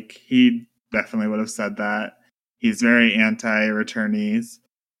this. Like, he definitely would have said that. He's very anti-returnees.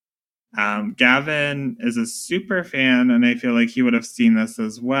 Gavin is a super fan, and I feel like he would have seen this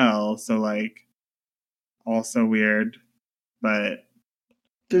as well. So, like, also weird. But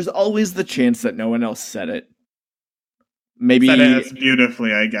there's always the chance that no one else said it. Maybe said it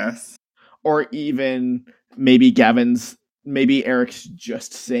beautifully, I guess. Or even maybe Eric's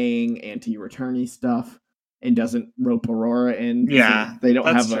just saying anti-returnee stuff and doesn't rope Aurora in. Yeah, so they don't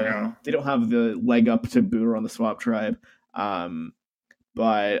have the leg up to boot her on the swap tribe.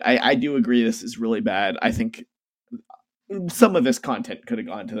 But I do agree this is really bad. I think some of this content could have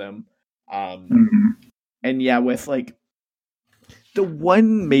gone to them. And yeah, with like the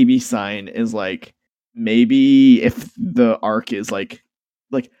one maybe sign is like maybe if the arc is like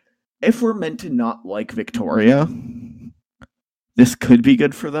if we're meant to not like Victoria, this could be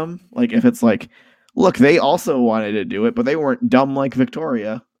good for them. Like if it's like, look, they also wanted to do it, but they weren't dumb like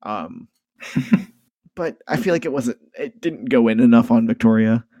Victoria. But I feel like it didn't go in enough on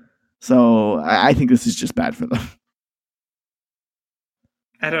Victoria. So I think this is just bad for them.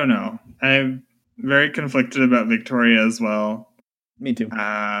 I don't know. I'm very conflicted about Victoria as well. Me too.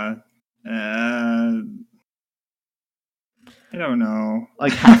 I don't know.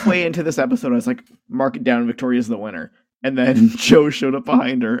 Like halfway into this episode, I was like, mark it down, Victoria's the winner. And then Joe showed up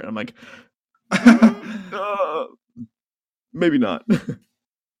behind her, and I'm like, maybe not.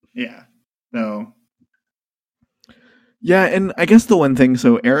 Yeah. So. Yeah, and I guess the one thing,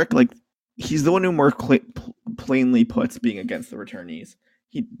 so Eric, like, he's the one who more plainly puts being against the returnees.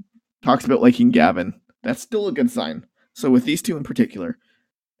 He talks about liking Gavin. That's still a good sign. So with these two in particular,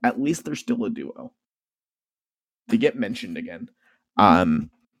 at least they're still a duo. They get mentioned again. I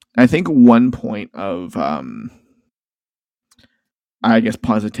think one point of I guess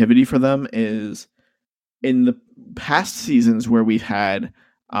positivity for them is in the past seasons where we've had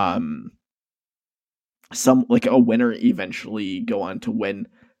some like a winner eventually go on to win,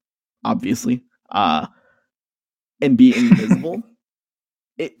 obviously, and be invisible.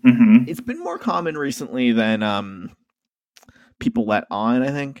 It's been more common recently than people let on. I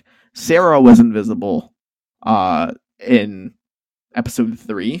think Sarah was invisible in episode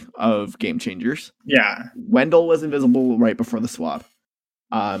 3 of Game Changers. Yeah. Wendell was invisible right before the swap.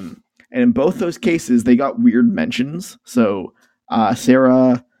 And in both those cases, they got weird mentions. So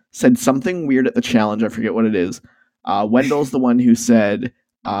Sarah said something weird at the challenge. I forget what it is. Wendell's the one who said,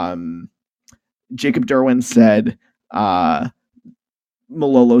 Jacob Derwin said,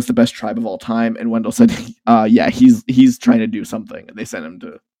 Malolo's the best tribe of all time. And Wendell said, yeah, he's trying to do something. And they sent him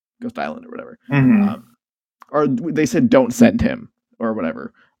to Ghost Island or whatever. Or they said, don't send him or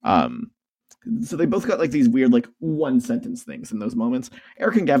whatever. So they both got like these weird, like one sentence things in those moments.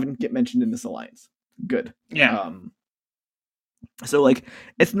 Eric and Gavin get mentioned in this alliance. Good. Yeah. So like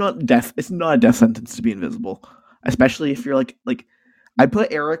it's not death. It's not a death sentence to be invisible, especially if you're like I'd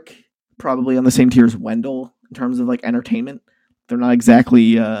put Eric probably on the same tier as Wendell in terms of like entertainment. They're not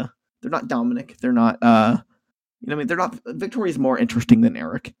exactly. They're not Dominic. They're not. You know what I mean? They're not. Victoria's more interesting than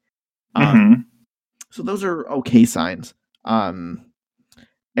Eric. So those are okay signs.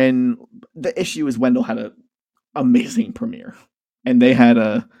 And the issue is Wendell had an amazing premiere, and they had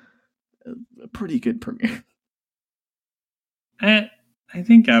a pretty good premiere. I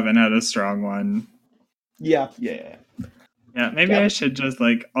think Gavin had a strong one. Yeah. Maybe Gavin. I should just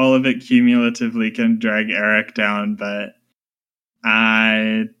like all of it cumulatively can drag Eric down, but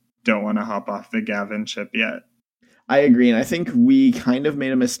I don't want to hop off the Gavin ship yet. I agree, and I think we kind of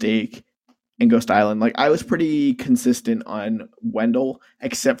made a mistake in Ghost Island. Like I was pretty consistent on Wendell,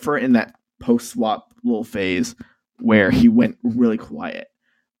 except for in that post-swap little phase where he went really quiet.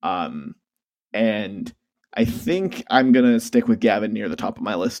 And I think I'm gonna stick with Gavin near the top of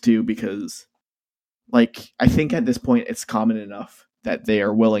my list too, because like I think at this point it's common enough that they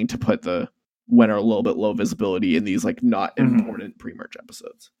are willing to put the winner a little bit low visibility in these like not important pre-merge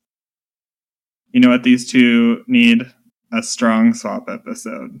episodes. You know what? These two need a strong swap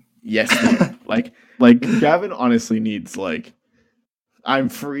episode. Yes, like Gavin honestly needs like I'm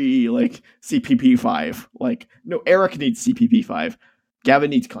free like CPP 5. Like no, Eric needs CPP 5. Gavin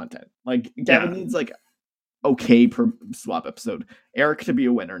needs content. Like Gavin needs like okay per swap episode. Eric to be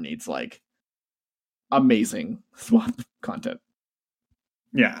a winner needs like amazing swap content.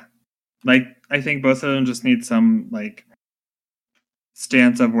 Yeah. Like I think both of them just need some like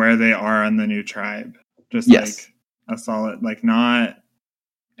stance of where they are on the new tribe. Just like a solid like not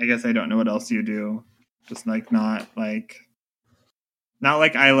I guess I don't know what else you do. Just like not like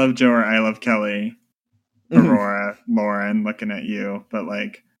I love Joe or I love Kelly, Aurora, Lauren looking at you, but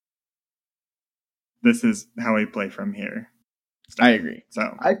like this is how we play from here. I agree.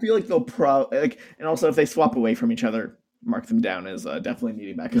 So I feel like they'll and also if they swap away from each other, mark them down as definitely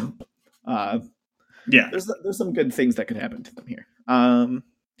needing backup. Yeah, there's some good things that could happen to them here.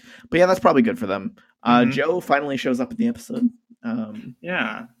 But yeah, that's probably good for them. Joe finally shows up in the episode.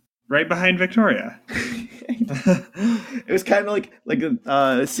 Yeah, right behind Victoria. It was kind of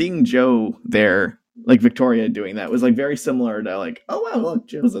like seeing Joe there, like Victoria doing that was like very similar to like, oh wow, look,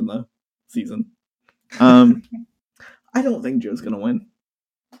 Joe's in the season. I don't think Joe's gonna win.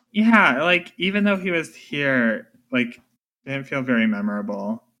 Yeah, like even though he was here, like didn't feel very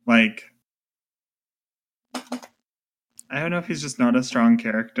memorable. Like, I don't know if he's just not a strong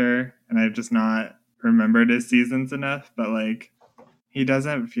character, and I've just not remembered his seasons enough, but like, he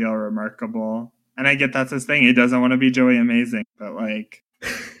doesn't feel remarkable. And I get that's his thing. He doesn't want to be Joey Amazing, but like,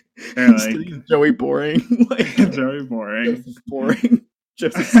 they're like Joey Boring. Like Joey Boring. Joseph Boring.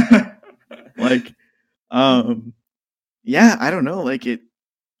 Joseph like, yeah, I don't know. Like it,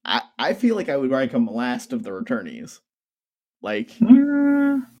 I feel like I would rank him last of the returnees. Like,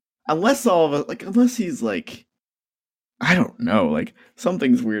 unless all of us, like, unless he's like, I don't know, like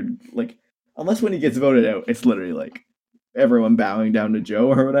something's weird. Like, unless when he gets voted out, it's literally like everyone bowing down to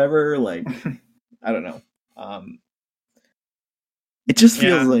Joe or whatever. Like, I don't know. It just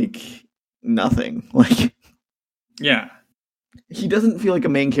feels like nothing. Like, yeah, he doesn't feel like a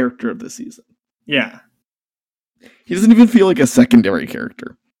main character of this season. Yeah. He doesn't even feel like a secondary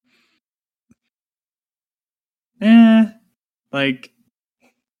character. Like,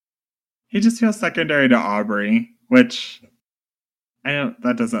 he just feels secondary to Aubrey, which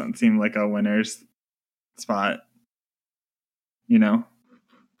that doesn't seem like a winner's spot, you know?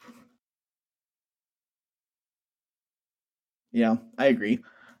 Yeah, I agree.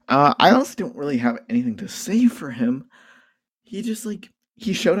 I honestly don't really have anything to say for him. He just, like,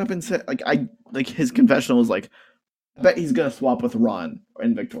 he showed up and said, like, his confessional was like, I bet he's gonna swap with Ron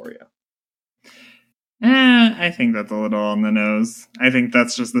and Victoria. I think that's a little on the nose. I think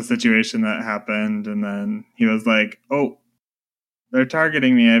that's just the situation that happened, and then he was like, oh, they're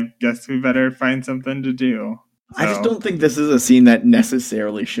targeting me. I guess we better find something to do. So, I just don't think this is a scene that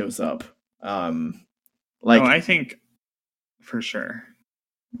necessarily shows up. I think for sure.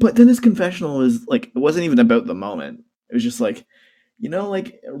 But then his confessional is, like, it wasn't even about the moment. It was just like, you know,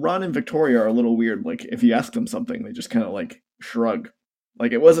 like, Ron and Victoria are a little weird. Like, if you ask them something, they just kind of, like, shrug.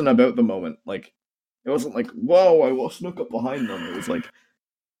 Like, it wasn't about the moment. Like, it wasn't like, whoa, I snuck up behind them. It was like,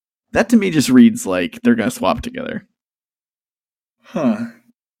 that to me just reads like they're going to swap together. Huh.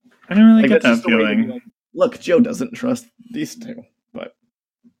 I didn't really get that feeling. Like, look, Joe doesn't trust these two, but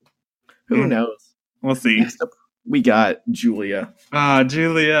who knows? We'll see. Next up, we got Julia.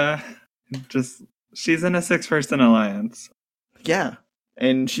 Julia. She's in a 6-person alliance. Yeah.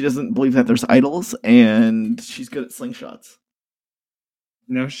 And she doesn't believe that there's idols, and she's good at slingshots.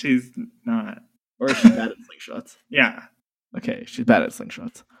 No, she's not. Or is she bad at slingshots? Yeah. Okay, she's bad at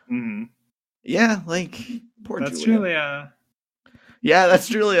slingshots. Mm-hmm. Yeah, like, poor Julia. That's Julia. Yeah, that's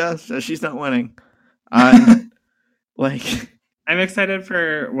Julia. So she's not winning. Like, I'm excited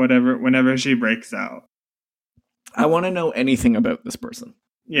for whenever she breaks out. I want to know anything about this person.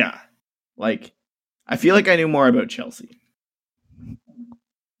 Yeah. Like, I feel like I knew more about Chelsea.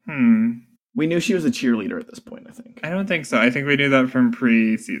 We knew she was a cheerleader at this point, I think. I don't think so. I think we knew that from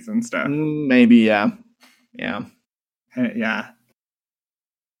pre-season stuff. Maybe, yeah. Yeah. Yeah.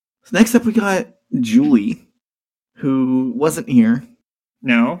 So next up, we got Julie, who wasn't here.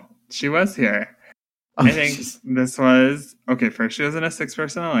 No, she was here. Oh, I think this was... Okay, first she was in a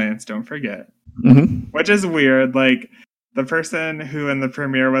 6-person alliance, don't forget. Mm-hmm. Which is weird. Like, the person who in the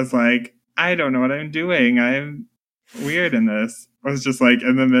premiere was like, I don't know what I'm doing. I'm weird in this. Was just like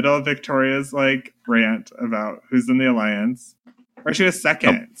in the middle of Victoria's like rant about who's in the alliance. Or she was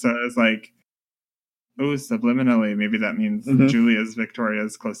second. So it was like, oh, subliminally, maybe that means Julia's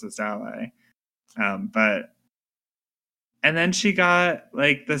Victoria's closest ally. But and then she got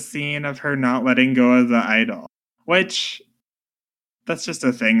like the scene of her not letting go of the idol. Which that's just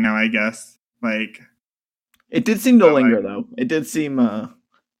a thing now, I guess. Like, it did seem to linger, though. It did seem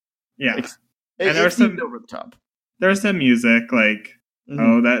yeah. And there was some over the top. There was some music, like,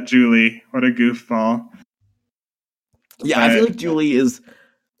 oh, that Julie, what a goofball. Yeah, I feel like Julie is,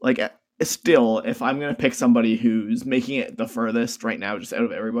 like, still, if I'm going to pick somebody who's making it the furthest right now, just out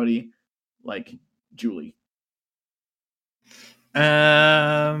of everybody, like, Julie.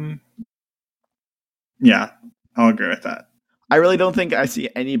 Yeah, I'll agree with that. I really don't think I see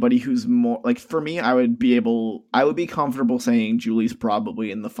anybody who's more, like, for me, I would be comfortable saying Julie's probably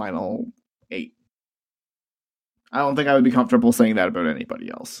in the final 8. I don't think I would be comfortable saying that about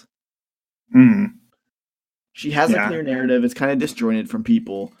anybody else. She has a clear narrative. It's kind of disjointed from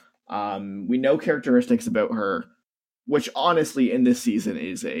people. We know characteristics about her, which honestly in this season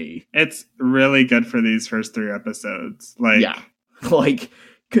is it's really good for these first 3 episodes. Like, yeah, like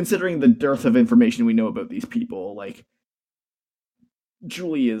considering the dearth of information we know about these people, like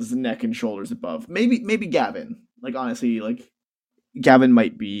Julie is neck and shoulders above. Maybe Gavin. Like, honestly, like Gavin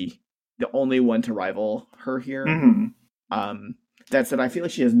might be the only one to rival her here. That said, I feel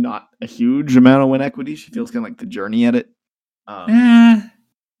like she has not a huge amount of win equity. She feels kind of like the journey at it. I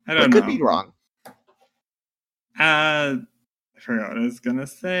don't know. Could be wrong. forgot what I was gonna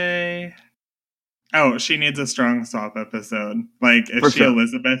say. Oh, she needs a strong swap episode. Like, if For she sure.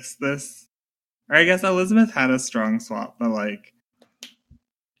 Elizabeths this, or I guess Elizabeth had a strong swap, but like,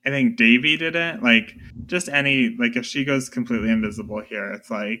 I think Davy didn't. Like, just any, like, if she goes completely invisible here,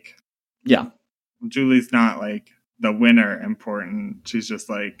 it's like, Yeah. Julie's not like the winner important. She's just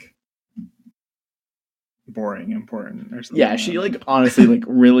like boring important or something. Yeah, she like honestly like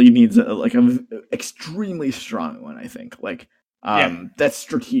really needs a extremely strong one, I think. Like that's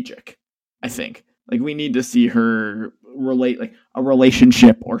strategic, I think. Like we need to see her relate like a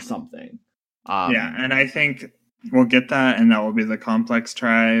relationship or something. Yeah, and I think we'll get that, and that will be the complex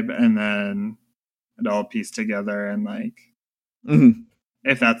tribe, and then it all piece together, and like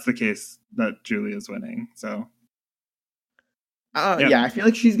if that's the case, that Julie is winning. So yeah, I feel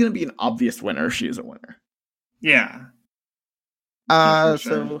like she's gonna be an obvious winner if she is a winner. Yeah.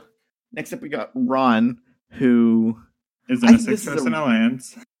 So next up we got Ron, who is in a 6-person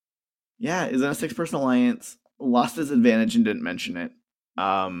alliance. Yeah, is in a 6-person alliance. Lost his advantage and didn't mention it.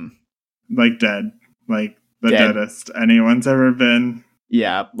 Like dead. Like the deadest anyone's ever been.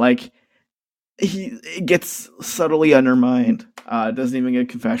 Yeah, like he gets subtly undermined. Doesn't even get a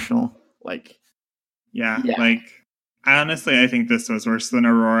confessional. Like like honestly, I think this was worse than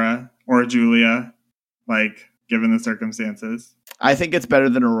Aurora or Julia. Like, given the circumstances. I think it's better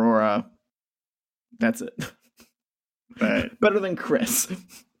than Aurora. That's it. But better than Chris.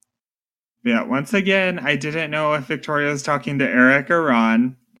 Yeah, once again, I didn't know if Victoria was talking to Eric or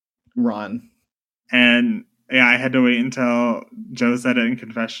Ron. And yeah, I had to wait until Joe said it in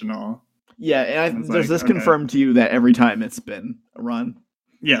confessional. Yeah, and does this confirm to you that every time it's been a Ron?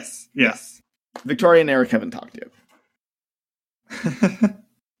 Yes. Yeah. Victoria and Eric haven't talked yet.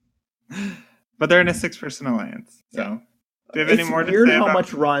 But they're in a 6-person alliance. So, do you have any more to say? It's weird how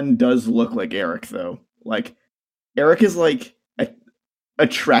much Ron does look like Eric, though. Like, Eric is like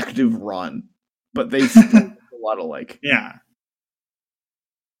attractive Ron, but they still look a lot alike. Yeah.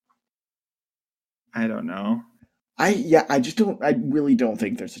 I don't know. I really don't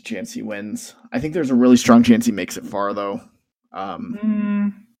think there's a chance he wins. I think there's a really strong chance he makes it far, though.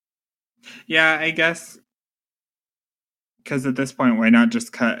 Yeah, I guess. Because at this point, why not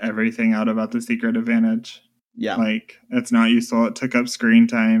just cut everything out about the secret advantage? Yeah. Like, it's not useful. It took up screen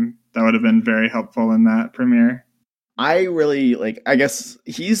time. That would have been very helpful in that premiere. I really, I guess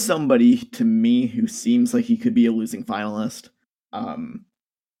he's somebody to me who seems like he could be a losing finalist.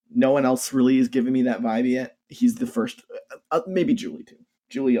 No one else really is giving me that vibe yet. He's the first. Maybe Julie, too.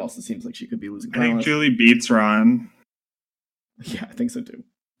 Julie also seems like she could be a losing finalist. I think Julie beats Ron. Yeah, I think so, too.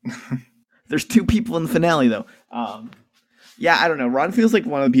 There's 2 people in the finale, though. Yeah, I don't know. Ron feels like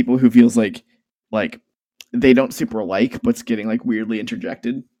one of the people who feels like they don't super like, but's getting weirdly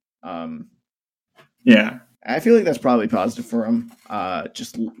interjected. Yeah, I feel like that's probably positive for him.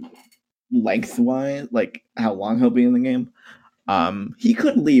 Just lengthwise, how long he'll be in the game. He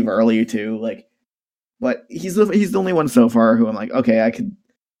could leave early too, but he's the only one so far who I'm like, okay, I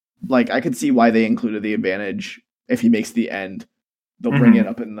could see why they included the advantage if he makes the end. They'll bring it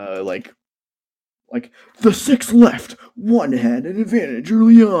up in the the 6 left, 1 had an advantage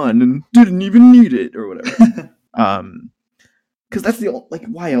early on and didn't even need it or whatever. Because that's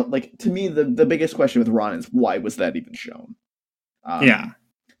why to me the biggest question with Ron is why was that even shown? Yeah,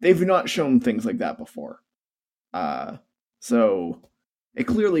 they've not shown things like that before. So it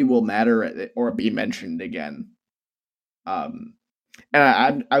clearly will matter or be mentioned again. And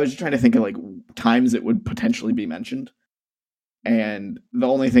I was just trying to think of times it would potentially be mentioned. And the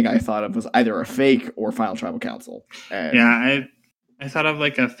only thing I thought of was either a fake or Final Tribal Council. I thought of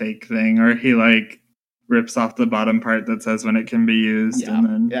a fake thing, or he rips off the bottom part that says when it can be used,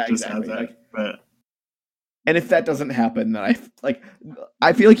 and then just has it. And if that doesn't happen, then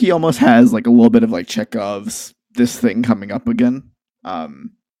I feel like he almost has a little bit of Chekhov's this thing coming up again.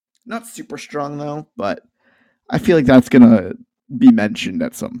 Not super strong though, but I feel like that's gonna be mentioned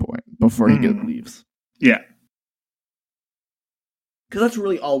at some point before he leaves. Yeah. Because that's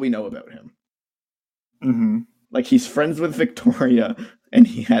really all we know about him. Mm-hmm. He's friends with Victoria, and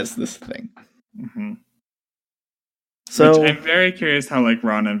he has this thing. Mm-hmm. So I'm very curious how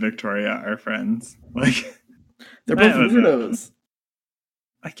Ron and Victoria are friends. They're both weirdos.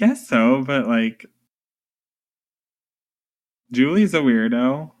 I guess so, but Julie's a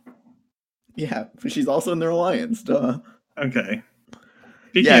weirdo. Yeah, but she's also in their alliance, duh. Okay.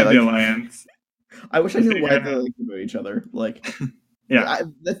 Speaking of the alliance, I wish I knew why they about each other. Yeah,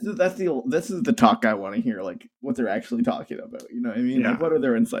 this is the talk I want to hear. What they're actually talking about. You know what I mean? Yeah. What are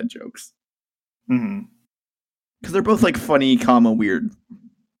their inside jokes? Mm-hmm. Because they're both funny, weird.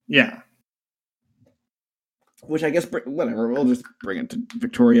 Yeah. which I guess, whatever, we'll just bring it to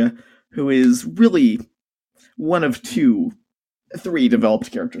Victoria, who is really one of three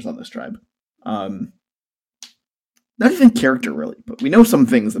developed characters on this tribe. Not even character, really, but we know some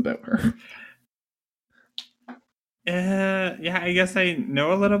things about her. Yeah, I guess I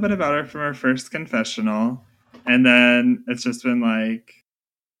know a little bit about her from her first confessional. And then it's just been like,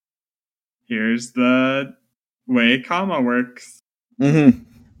 here's the way comma works. Mm-hmm.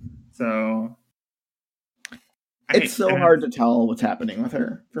 So it's so hard to tell what's happening with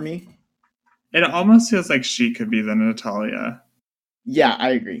her for me. It almost feels like she could be the Natalia. Yeah,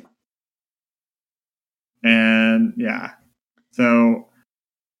 I agree. And yeah. So,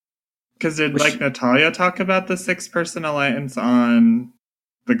 because did Natalia talk about the 6-person alliance on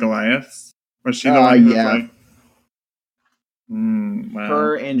the Goliaths? Was she the one who was like, well.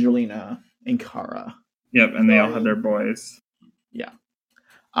 Her, Angelina, and Kara. Yep, and they all had their boys. Yeah.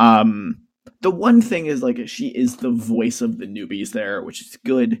 The one thing is, like, she is the voice of the newbies there, which is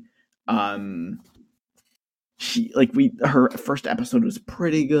good. Her first episode was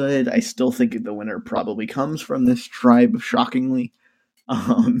pretty good. I still think the winner probably comes from this tribe, shockingly.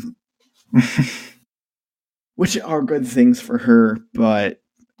 Which are good things for her, but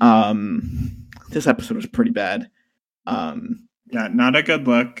this episode was pretty bad. Yeah, not a good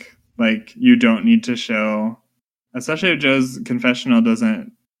look. Like, you don't need to show, especially if Joe's confessional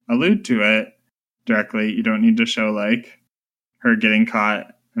doesn't allude to it directly, you don't need to show, like, her getting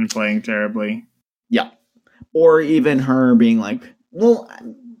caught and playing terribly. Yeah. Or even her being like, well,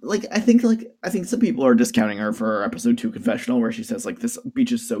 like, I think some people are discounting her for her episode 2 confessional where she says, like, this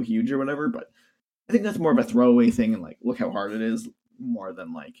beach is so huge or whatever, but I think that's more of a throwaway thing and, like, look how hard it is, more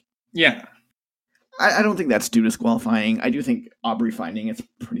than, like... Yeah. I don't think that's too disqualifying. I do think Aubrey finding it's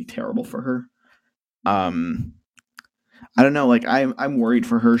pretty terrible for her. I don't know, like, I'm worried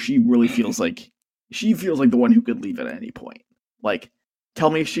for her. She really feels like the one who could leave at any point. Like, tell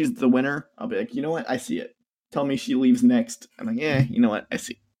me if she's the winner, I'll be like, you know what, I see it. Tell me she leaves next, I'm like, yeah, you know what, I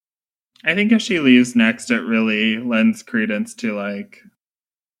see. I think if she leaves next, it really lends credence to, like,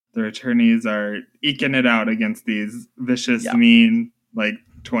 the returnees are eking it out against these vicious, mean, like,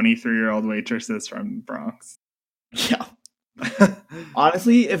 23-year-old waitresses from the Bronx. Yeah.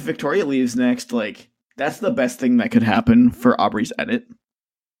 Honestly, if Victoria leaves next, like, that's the best thing that could happen for Aubrey's edit.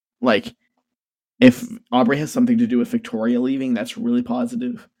 Like, if Aubrey has something to do with Victoria leaving, that's really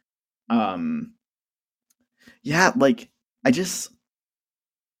positive. Yeah, like, because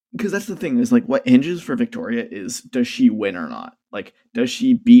that's the thing, is, like, what hinges for Victoria is, does she win or not? Like, does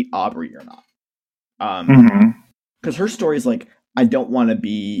she beat Aubrey or not? Because her story is, like, I don't want to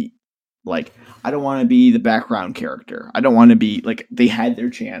be the background character. I don't want to be, like, they had their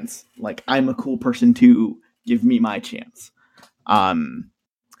chance. Like, I'm a cool person too. Give me my chance. And,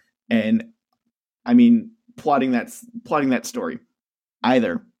 I mean, plotting that story.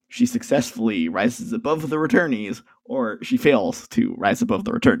 Either she successfully rises above the returnees, or she fails to rise above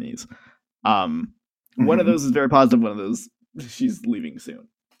the returnees. One of those is very positive, one of those, she's leaving soon.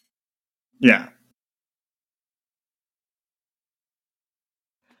 Yeah.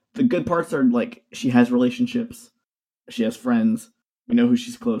 The good parts are, like, she has relationships, she has friends, we know who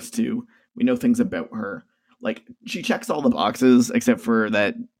she's close to, we know things about her. Like, she checks all the boxes, except for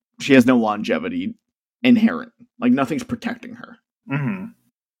that she has no longevity inherent. Like, nothing's protecting her.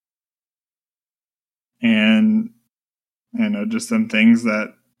 And, I know, just some things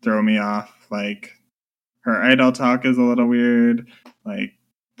that throw me off, like, her idol talk is a little weird, like,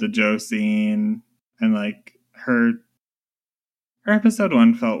 the Joe scene, and, like, her episode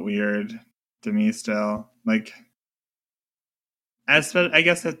 1 felt weird to me still. Like, I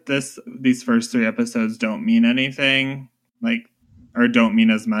guess that these first 3 episodes don't mean anything, like, or don't mean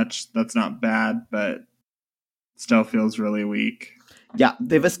as much. That's not bad, but still feels really weak. Yeah,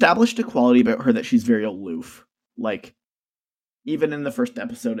 they've established a quality about her that she's very aloof. Like, even in the first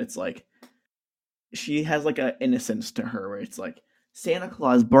episode, it's like, she has, like, an innocence to her where it's like, Santa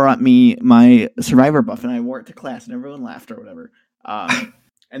Claus brought me my Survivor buff and I wore it to class and everyone laughed or whatever.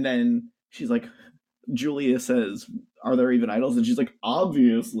 And then she's like, Julia says, are there even idols? And she's like,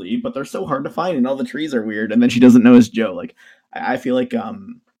 obviously, but they're so hard to find and all the trees are weird. And then she doesn't know it's Joe. Like, I feel like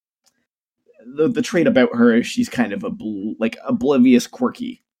the trait about her is she's kind of oblivious,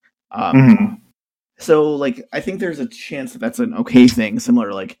 quirky. So, like, I think there's a chance that that's an okay thing, similar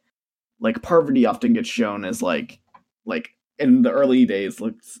to like Parvati often gets shown as like in the early days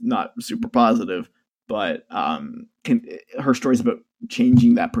looks not super positive, but her stories about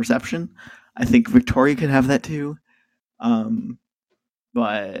changing that perception. I think Victoria could have that too.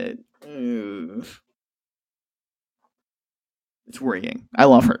 But it's worrying. I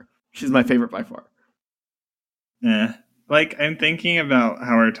love her. She's my favorite by far. Yeah. Like, I'm thinking about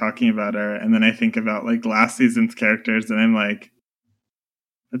how we're talking about her, and then I think about, like, last season's characters, and I'm like,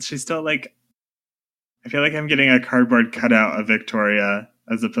 but she's still, like, I feel like I'm getting a cardboard cutout of Victoria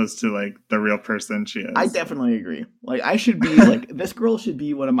as opposed to, like, the real person she I is. definitely agree. Like, I should be like, this girl should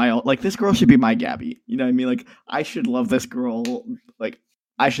be one of my, like, this girl should be my Gabby. You know what I mean? Like, I should love this girl. Like,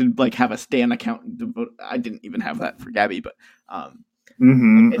 I should like have a Stan account devote. I didn't even have that for Gabby, but like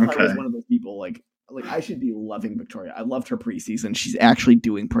if I was Okay. one of those people, like I should be loving Victoria. I loved her preseason. She's actually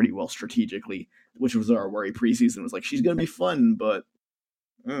doing pretty well strategically, which was our worry preseason. Was like she's gonna be fun, but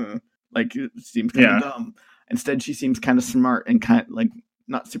like it seems kind of Yeah. dumb. Instead, she seems kind of smart and kind of like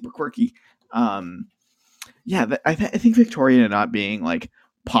not super quirky. Yeah, I think Victoria not being like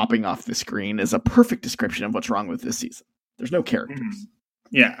popping off the screen is a perfect description of what's wrong with this season. There's no characters.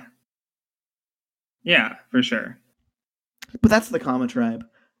 Yeah. Yeah, for sure. But that's the Kama tribe.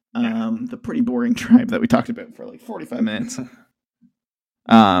 The pretty boring tribe that we talked about for like 45 minutes.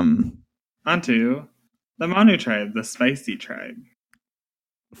 Onto the Manu tribe, the spicy tribe.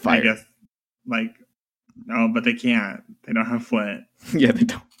 Fire. I guess, like, no, but they can't. They don't have Flint. Yeah, they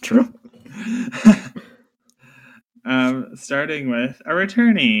don't. True. Starting with a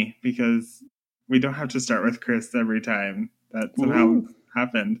returnee, because we don't have to start with Chris every time. That somehow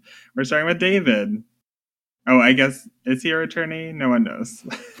happened. We're starting with David. Oh, I guess, is he a returnee? No one knows.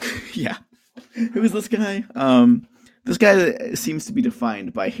 Yeah. Who is this guy? This guy seems to be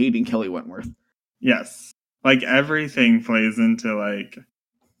defined by hating Kelly Wentworth. Yes. Like, everything plays into, like,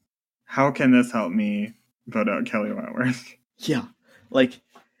 how can this help me vote out Kelly Wentworth? Yeah. Like,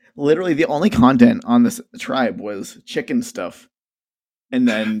 literally the only content on this tribe was chicken stuff. And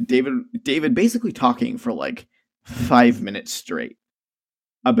then David basically talking for like 5 minutes straight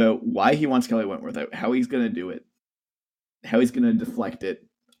about why he wants Kelly Wentworth out, how he's going to do it, how he's going to deflect it,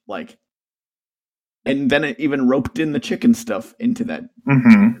 like, and then it even roped in the chicken stuff into that.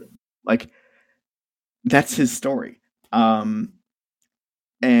 Mm-hmm. Like, that's his story. And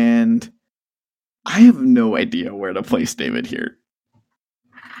I have no idea where to place David here.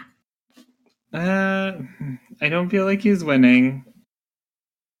 I don't feel like he's winning.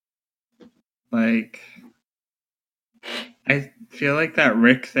 Like, I feel like that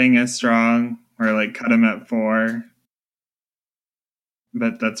Rick thing is strong, or like cut him at 4.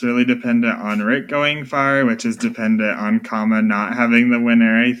 But that's really dependent on Rick going far, which is dependent on Kama not having the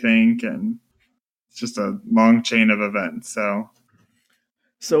winner, I think, and it's just a long chain of events.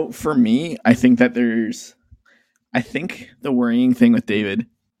 So for me, I think the worrying thing with David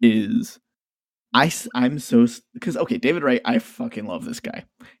is I'm so because okay, David Wright, I fucking love this guy.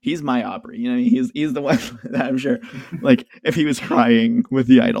 He's my Aubrey, you know. He's the one that I'm sure, like, if he was crying with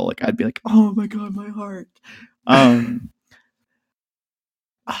the idol, like I'd be like, oh my god, my heart.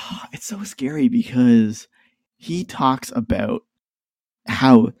 It's so scary because he talks about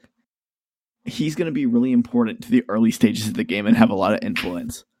how he's going to be really important to the early stages of the game and have a lot of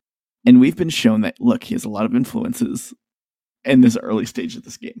influence. And we've been shown that, look, he has a lot of influences in this early stage of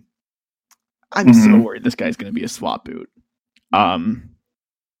this game. I'm so worried this guy's going to be a swap boot.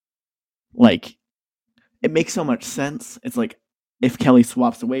 Like, it makes so much sense. It's like, if Kelly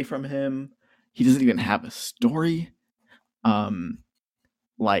swaps away from him, he doesn't even have a story.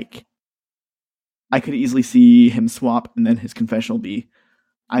 Like, I could easily see him swap, and then his confession will be,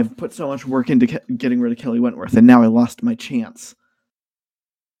 I've put so much work into getting rid of Kelly Wentworth, and now I lost my chance.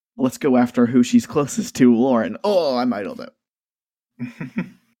 Let's go after who she's closest to, Lauren. Oh, I'm idled out.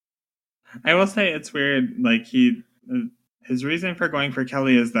 I will say it's weird. Like, his reason for going for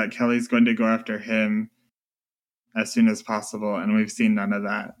Kelly is that Kelly's going to go after him as soon as possible, and we've seen none of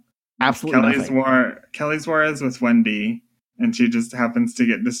that. Absolutely Kelly's war is with Wendy, and she just happens to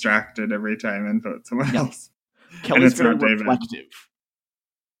get distracted every time and vote someone else. Kelly's very reflective.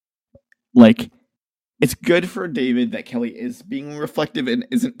 Like, it's good for David that Kelly is being reflective and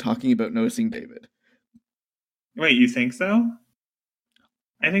isn't talking about noticing David. Wait, you think so?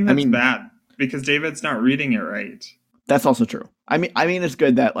 I think that's bad because David's not reading it right. That's also true. I mean, it's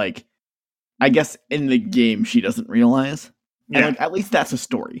good that, like, I guess in the game she doesn't realize. Yeah. And, like, at least that's a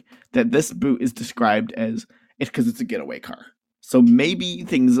story that this boot is described as it's because it's a getaway car. So maybe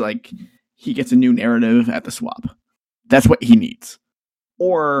things like he gets a new narrative at the swap. That's what he needs.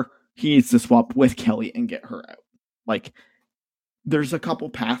 Or he needs to swap with Kelly and get her out. Like, there's a couple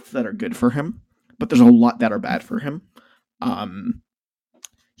paths that are good for him, but there's a lot that are bad for him.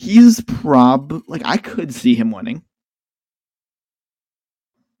 He's like, I could see him winning.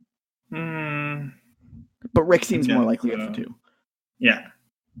 But Rick seems more likely of the two. Yeah.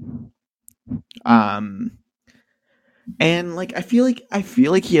 And like I feel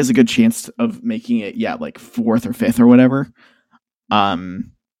like he has a good chance of making it, like fourth or fifth or whatever.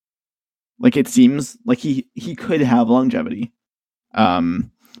 Um, like it seems like he could have longevity.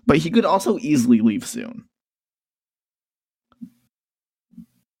 But he could also easily leave soon.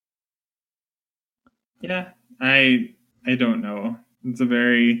 Yeah, I don't know. It's a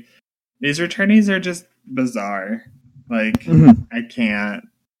very these returnees are just bizarre. Like Mhm.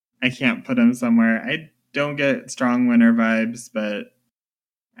 I can't put him somewhere. I don't get strong winner vibes, but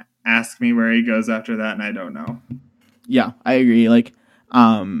ask me where he goes after that, and I don't know. Yeah, I agree. Like,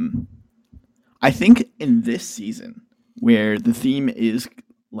 I think in this season where the theme is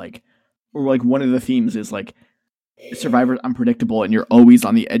like, or like one of the themes is like Survivor's unpredictable and you're always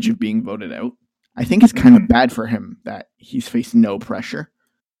on the edge of being voted out. I think it's kind of Mm-hmm. bad for him that he's faced no pressure.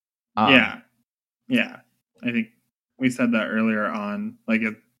 Um, Yeah, yeah. I think we said that earlier on. Like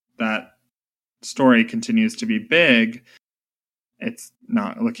if that story continues to be big, it's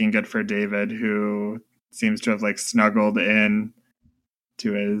not looking good for David, who seems to have like snuggled in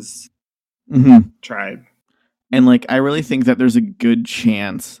to his mhm. tribe. And like, I really think that there's a good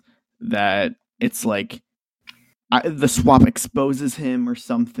chance that it's like the swap exposes him or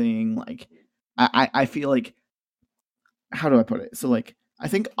something. Like, I feel like, how do I put it? So like, I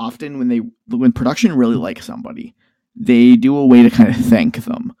think often when production really likes somebody, they do a way to kind of thank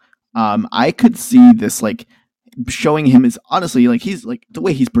them. I could see this like showing him as honestly like he's like the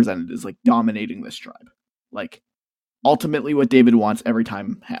way he's presented is like dominating this tribe. Like ultimately, what David wants every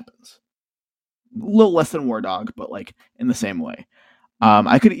time happens. A little less than War Dog, but like in the same way.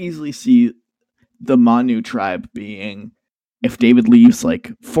 I could easily see the Manu tribe being if David leaves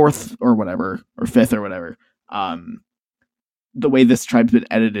like fourth or whatever or fifth or whatever. The way this tribe's been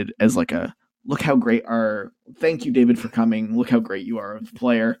edited as like a look how great our thank you David for coming. Look how great you are as a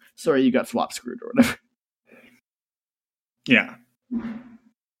player. Sorry you got swap screwed or whatever. Yeah.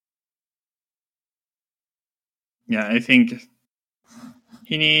 Yeah, I think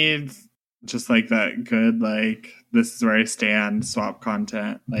he needs just like that good, like, this is where I stand swap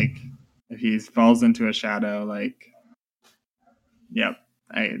content. Like, if he falls into a shadow, like, yep,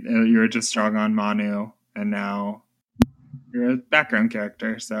 you were just strong on Manu, and now you're a background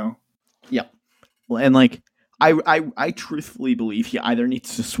character. So, Yeah. And like I truthfully believe he either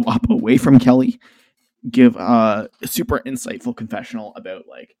needs to swap away from Kelly, give a super insightful confessional about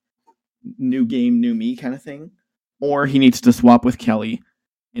like new game, new me kind of thing, or he needs to swap with Kelly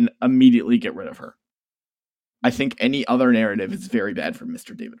and immediately get rid of her. I think any other narrative is very bad for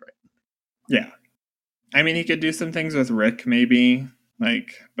Mr. David Wright. yeah. I mean, he could do some things with Rick, maybe,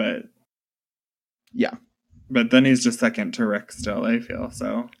 like, Yeah. but then he's just second to Rick still, I feel.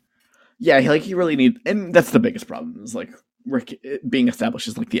 So, Yeah, like he really needs, and that's the biggest problem is like Rick being established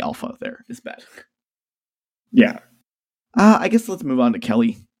as like the alpha there is bad. yeah. I guess let's move on to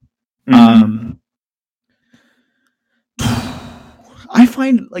Kelly. Mm-hmm. I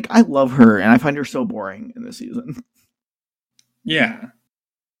find like I love her and I find her so boring in this season. Yeah.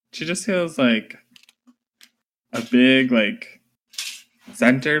 She just feels like a big, like,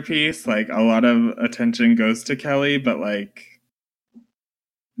 centerpiece. Like, a lot of attention goes to Kelly, but, like,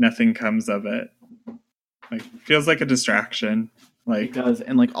 nothing comes of it. Like, feels like a distraction. It Like, does,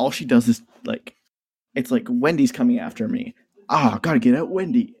 and like all she does is like it's like Wendy's coming after me. Gotta get out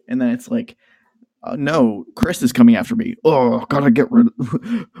Wendy, and then it's like no, Chris is coming after me. Gotta get rid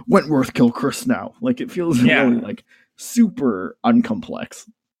of Wentworth. Kill Chris now. Like it feels really yeah. like super uncomplex.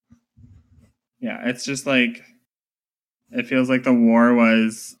 Yeah. It's just like, it feels like the war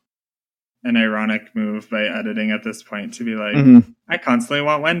was an ironic move by editing at this point to be like, Mm-hmm. I constantly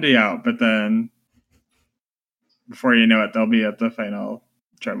want Wendy out, but then before you know it, they'll be at the final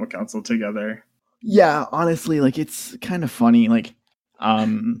tribal council together. Yeah, honestly, like it's kind of funny. Like,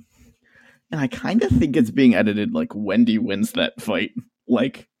 and I kind of think it's being edited like Wendy wins that fight.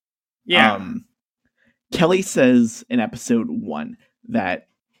 Like, Yeah. um, Kelly says in episode 1 that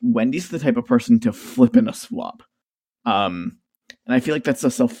Wendy's the type of person to flip in a swap. And I feel like that's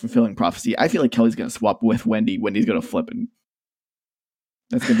a self-fulfilling prophecy. I feel like Kelly's gonna swap with Wendy. Wendy's gonna flip, and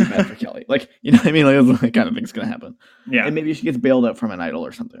that's gonna be bad for Kelly. Like, you know what I mean? Like, that's the kind of thing's gonna happen. Yeah. And maybe she gets bailed out from an idol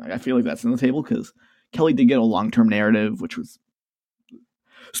or something. Like, I feel like that's on the table because Kelly did get a long-term narrative, which was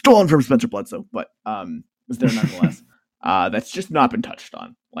stolen from Spencer Bledsoe, but was there nonetheless. That's just not been touched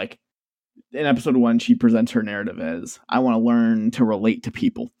on. Like in episode 1, she presents her narrative as I want to learn to relate to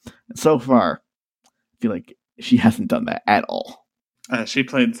people. And so far, I feel like she hasn't done that at all. She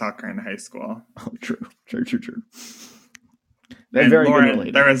played soccer in high school. Oh, true. They're And very good Lauren,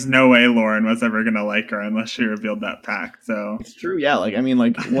 related. there was no way Lauren was ever going to like her unless she revealed that pact. So It's true, yeah. Like, I mean,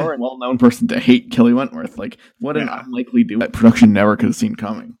 like, Lauren, well-known person to hate Kelly Wentworth. Like, what an yeah, unlikely dude that production never could have seen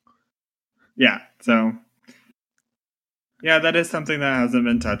coming. yeah. So yeah, that is something that hasn't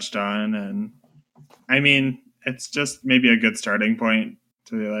been touched on, and I mean, it's just maybe a good starting point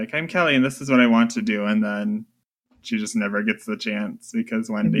to be like, I'm Kelly, and this is what I want to do, and then she just never gets the chance because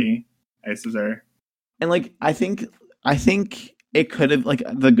Wendy ices her. And like, I think it could have, like,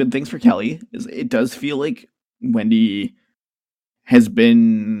 the good things for Kelly is it does feel like Wendy has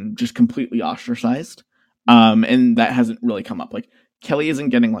been just completely ostracized. And that hasn't really come up. Like, Kelly isn't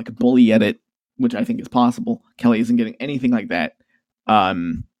getting like a bully edit, which I think is possible. Kelly isn't getting anything like that.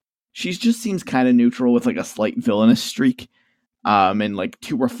 She just seems kind of neutral with like a slight villainous streak. And like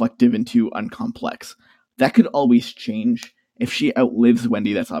too reflective and too uncomplex. That could always change. If she outlives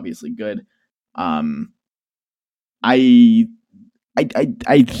Wendy, that's obviously good. I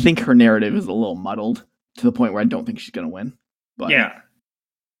think her narrative is a little muddled to the point where I don't think she's gonna win. But yeah,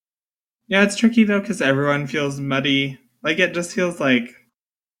 it's tricky though because everyone feels muddy. Like it just feels like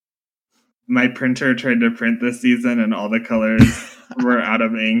my printer tried to print this season and all the colors were out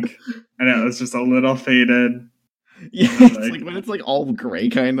of ink, and it was just a little faded. Yeah, it's like when it's like all gray,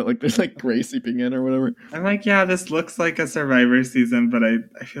 kind of like there's like gray seeping in or whatever. I'm like, yeah, this looks like a Survivor season, but I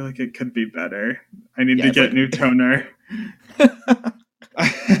feel like it could be better. I need to get like new toner.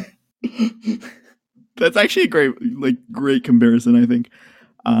 That's actually a great comparison, I think,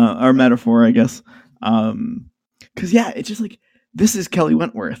 or metaphor, I guess. Because yeah, it's just like this is Kelly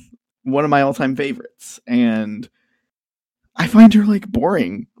Wentworth, one of my all-time favorites, and I find her like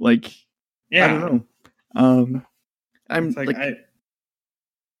boring. Like, yeah, I don't know. I'm like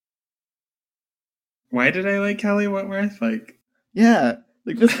why did I like Kelly Wentworth? Like, yeah,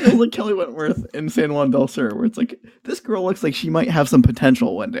 like this feels like Kelly Wentworth in San Juan del Sur, where it's like this girl looks like she might have some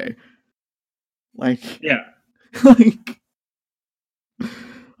potential one day. Like, yeah, like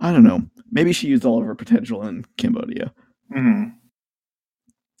I don't know. Maybe she used all of her potential in Cambodia. Mm-hmm.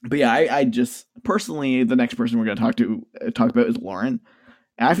 But yeah, I just personally, the next person we're going to talk about is Lauren.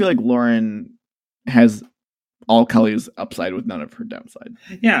 And I feel like Lauren has all Kelly's upside with none of her downside.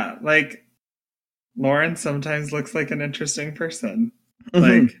 Yeah, like Lauren sometimes looks like an interesting person.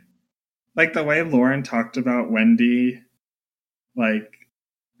 Mm-hmm. Like the way Lauren talked about Wendy, like,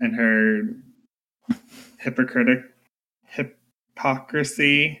 and her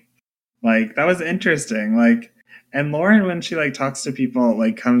hypocrisy, like that was interesting. Like, and Lauren, when she like talks to people,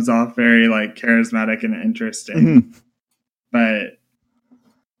 like comes off very like charismatic and interesting. But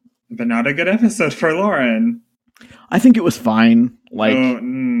not a good episode for Lauren. I think it was fine. Like,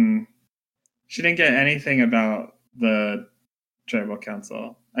 she didn't get anything about the tribal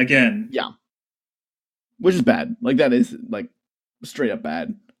council again. Yeah, which is bad. Like that is like straight up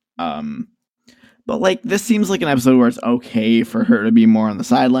bad. But like this seems like an episode where it's okay for her to be more on the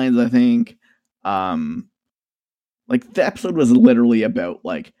sidelines. I think. Like the episode was literally about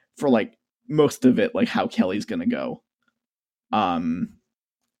like for like most of it like how Kelly's gonna go. It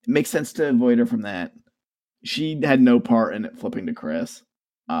makes sense to avoid her from that. She had no part in it flipping to Chris.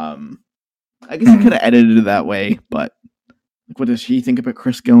 I guess I could have edited it that way, but like, what does she think about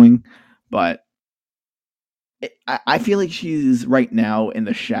Chris going? But I feel like she's right now in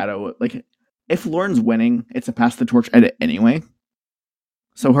the shadow. Like, if Lauren's winning, it's a pass the torch edit anyway.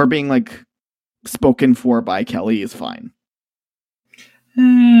 So her being like spoken for by Kelly is fine.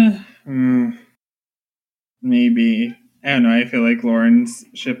 Maybe. I don't know. I feel like Lauren's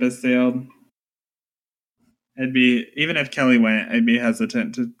ship has sailed. Even if Kelly went, I'd be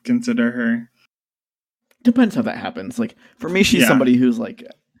hesitant to consider her. Depends how that happens. Like for me, she's somebody who's like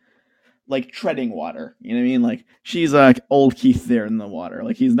treading water. You know what I mean? Like she's like old Keith there in the water.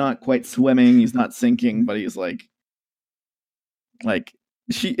 Like he's not quite swimming, he's not sinking, but he's like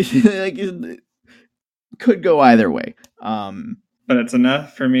she like could go either way. But it's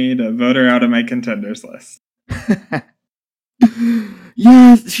enough for me to vote her out of my contenders list.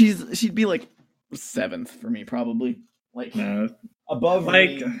 Yeah, she'd be like 7th for me probably. Like no, above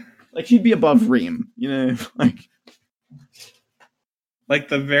Reem. Like she'd be above Reem, you know, like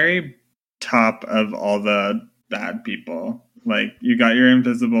the very top of all the bad people. Like you got your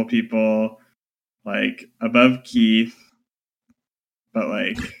invisible people, like above Keith, but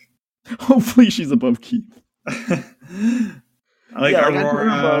like hopefully she's above Keith. Like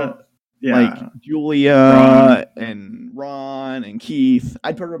Aurora, like Julia and Ron and Keith.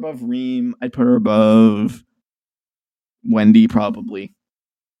 I'd put her above Reem. I'd put her above Wendy probably.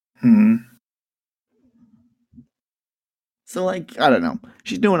 So like I don't know.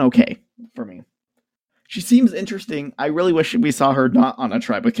 She's doing okay for me. She seems interesting. I really wish we saw her not on a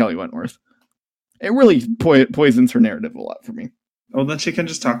tribe with Kelly Wentworth. It really poisons her narrative a lot for me. Well, then she can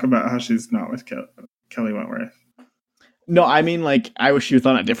just talk about how she's not with Kelly Wentworth. No, I mean, like, I wish she was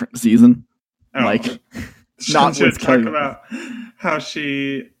on a different season. Oh. Like, not with Kelly. Talk about how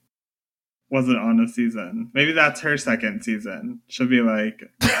she wasn't on a season. Maybe that's her second season. She'll be like,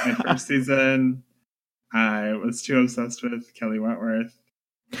 my first season, I was too obsessed with Kelly Wentworth.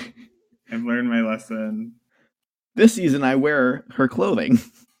 I've learned my lesson. This season, I wear her clothing.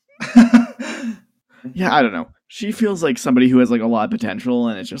 Yeah, I don't know. She feels like somebody who has like a lot of potential,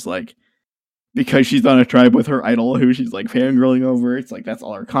 and it's just like because she's on a tribe with her idol who she's like fangirling over. It's like that's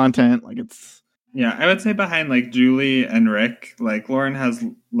all her content. Like it's I would say behind like Julie and Rick, like Lauren has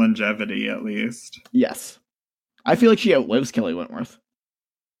longevity at least. Yes, I feel like she outlives Kelly Wentworth.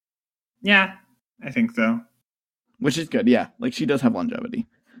 Yeah, I think so. Which is good. Yeah, like she does have longevity.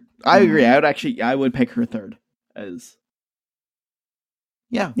 I agree. I would pick her third as.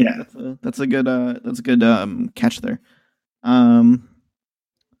 Yeah. That's a good catch there. So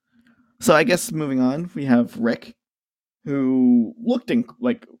I guess moving on, we have Rick, who looked in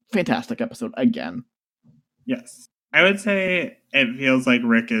like fantastic episode again. Yes, I would say it feels like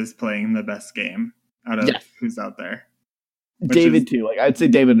Rick is playing the best game out of who's out there. David too. Like I'd say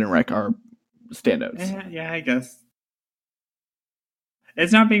David and Rick are standouts. Yeah, I guess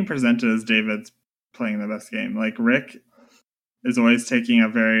it's not being presented as David's playing the best game. Like Rick is always taking a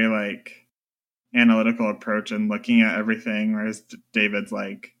very like analytical approach and looking at everything, whereas David's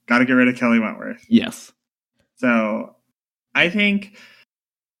like, gotta get rid of Kelly Wentworth. Yes. So I think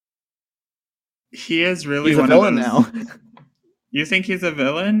he is really he's one a villain of those... now. You think he's a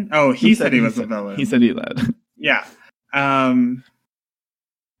villain? Oh, he said he was a villain. He said he did. Yeah.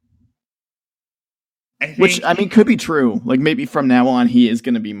 Which I mean could be true. Like maybe from now on he is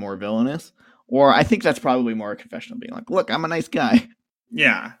going to be more villainous. Or I think that's probably more a confessional, being like, look, I'm a nice guy.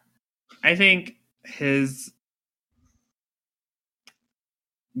 Yeah. I think these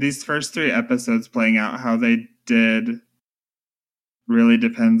first 3 episodes playing out how they did really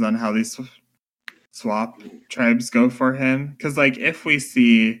depends on how these swap tribes go for him. Because, like, if we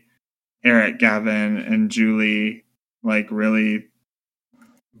see Eric, Gavin, and Julie, like, really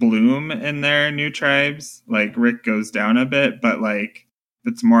bloom in their new tribes, like, Rick goes down a bit, but, like,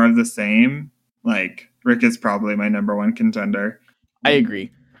 it's more of the same. Like, Rick is probably my number 1 contender. I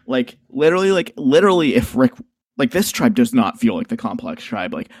agree. Like, literally, if Rick... Like, this tribe does not feel like the complex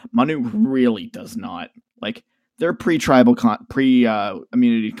tribe. Like, Manu really does not. Like, their pre-tribal,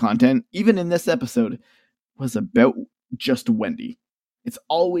 pre-immunity content, even in this episode, was about just Wendy. It's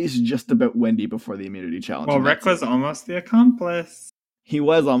always just about Wendy before the immunity challenge. Well, Rick was almost the accomplice. He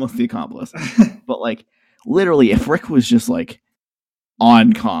was almost the accomplice. But, like, literally, if Rick was just, like,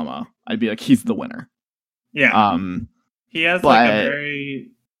 on comma, I'd be like, he's the winner. Yeah. He has like a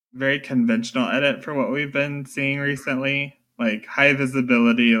very, very conventional edit for what we've been seeing recently. Like high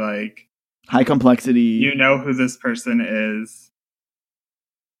visibility, like high complexity. You know who this person is.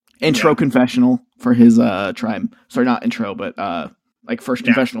 Intro confessional for his tribe. Sorry, not intro, but like first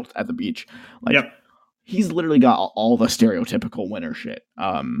confessional at the beach. Like he's literally got all the stereotypical winner shit.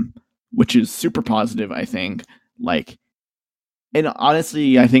 Which is super positive, I think. Like, and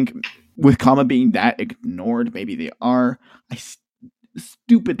honestly, I think with Kama being that ignored, maybe they are. I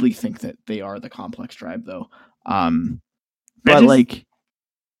stupidly think that they are the complex tribe, though. But like,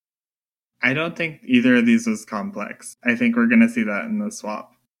 I don't think either of these was complex. I think we're gonna see that in the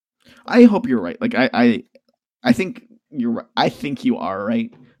swap. I hope you're right. Like, I think you're right. I think you are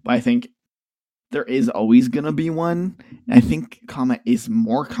right, but I think there is always gonna be one. And I think Kama is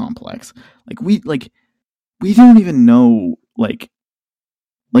more complex. We don't even know like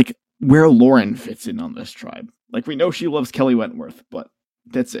where Lauren fits in on this tribe. Like, we know she loves Kelly Wentworth, but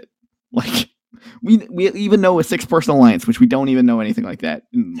that's it. Like, we even know a 6-person alliance, which we don't even know anything like that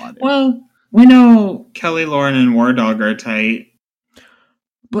in Monday. Well, we know Kelly, Lauren, and War Dog are tight.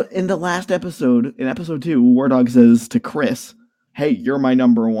 But in the last episode, in episode 2, War Dog says to Chris, hey, you're my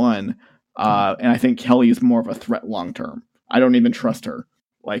number 1. And I think Kelly is more of a threat long term. I don't even trust her.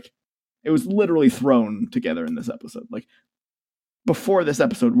 Like, it was literally thrown together in this episode. Like, before this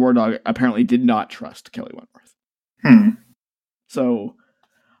episode, War Dog apparently did not trust Kelly Wentworth. So,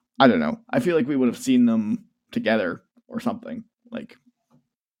 I don't know. I feel like we would have seen them together or something.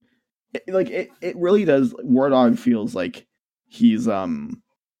 It really does. War Dog feels like he's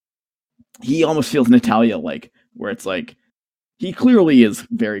he almost feels Natalia like, where it's like he clearly is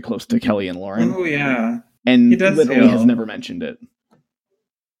very close to Kelly and Lauren. Oh yeah, and he literally has never mentioned it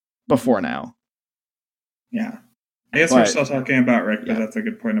before now. Yeah. I guess we're still talking about Rick, but that's a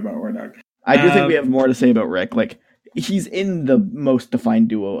good point about War Dog. I do think we have more to say about Rick. Like, he's in the most defined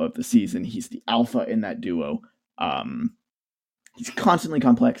duo of the season. He's the alpha in that duo. He's constantly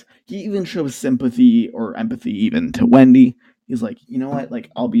complex. He even shows sympathy or empathy even to Wendy. He's like, you know what? Like,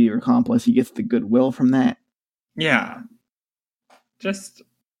 I'll be your accomplice. He gets the goodwill from that. Yeah. Just,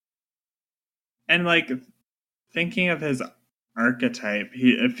 and like, thinking of his archetype,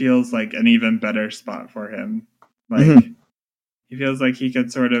 it feels like an even better spot for him. Like, he feels like he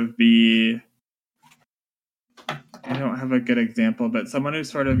could sort of be, I don't have a good example, but someone who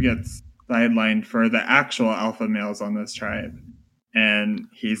sort of gets sidelined for the actual alpha males on this tribe. And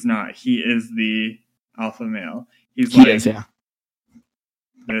he's not. He is the alpha male. He is, yeah.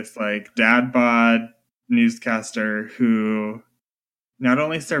 This like dad bod newscaster who not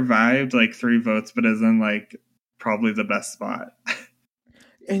only survived like 3 votes, but is in like probably the best spot.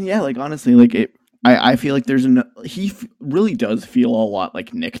 And yeah, like honestly, like I feel like he really does feel a lot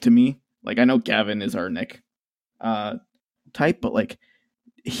like Nick to me. Like I know Gavin is our Nick type, but like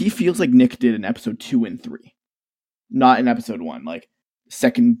he feels like Nick did in episode 2 and 3, not in episode 1. Like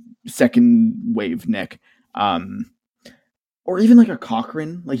second wave Nick, or even like a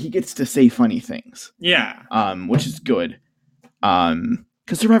Cochrane. Like he gets to say funny things, yeah, which is good.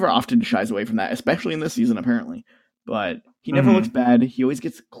 Because Survivor often shies away from that, especially in this season, apparently. But he never looks bad. He always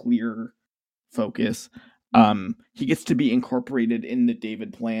gets clear focus. He gets to be incorporated in the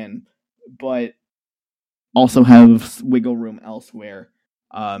David plan, but also have wiggle room elsewhere.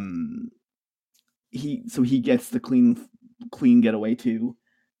 He gets the clean getaway too.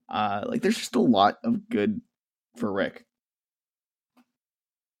 Like there's just a lot of good for Rick.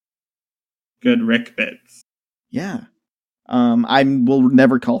 Good Rick bits. Yeah. I will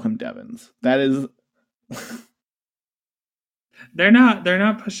never call him Devins. That is. They're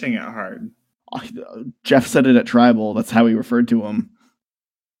not pushing it hard. Jeff said it at Tribal. That's how he referred to him.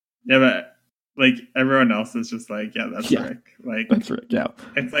 Yeah, but like everyone else is just like, yeah, that's Rick. Like that's Rick. Yeah.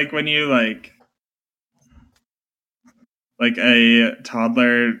 It's like when you like a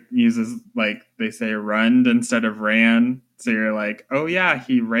toddler uses like they say runned instead of ran, so you're like, oh yeah,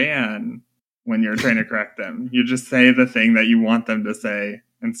 he ran. When you're trying to correct them, you just say the thing that you want them to say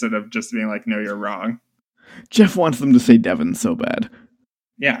instead of just being like, no, you're wrong. Jeff wants them to say Devin so bad.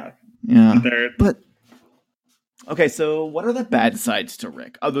 Yeah. But okay, so what are the bad sides to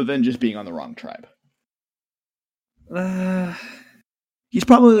Rick other than just being on the wrong tribe? He's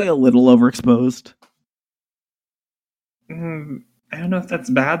probably a little overexposed. I don't know if that's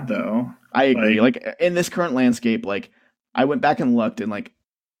bad though. I agree. Like in this current landscape, like I went back and looked and like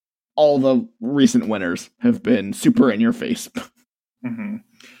all the recent winners have been super in your face.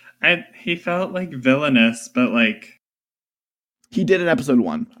 And he felt like villainous, but like he did in episode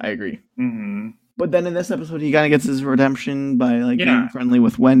 1. I agree. But then in this episode, he kind of gets his redemption by like being friendly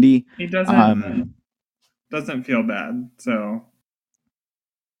with Wendy. He doesn't feel bad. So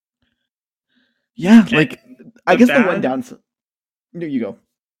yeah, like I guess the one downside. There you go.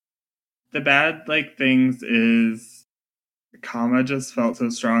 The bad like things is. Kama just felt so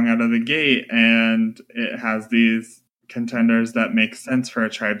strong out of the gate, and it has these contenders that make sense for a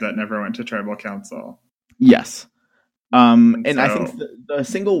tribe that never went to tribal council. Yes. And I think the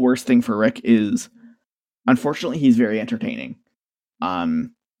single worst thing for Rick is, unfortunately, he's very entertaining.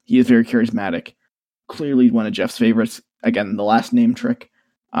 He is very charismatic. Clearly one of Jeff's favorites. Again, the last name trick.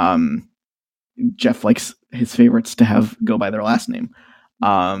 Jeff likes his favorites to go by their last name.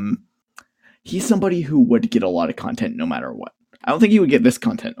 He's somebody who would get a lot of content no matter what. I don't think he would get this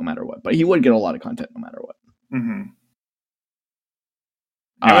content no matter what, but he would get a lot of content no matter what.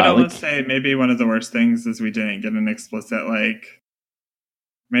 I would almost say maybe one of the worst things is we didn't get an explicit, like,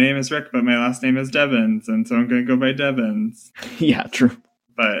 my name is Rick, but my last name is Devins, and so I'm going to go by Devins. Yeah, true.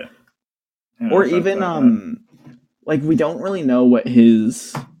 But... Or even, like, we don't really know what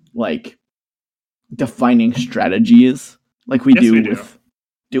his, like, defining strategy is. Like we do with...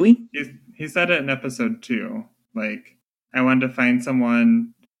 Do we? He said it in episode 2. Like, I wanted to find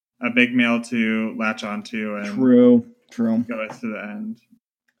someone, a big male to latch onto and true. Go us to the end.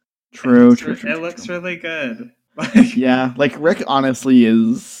 True. It looks really good. Yeah, like Rick honestly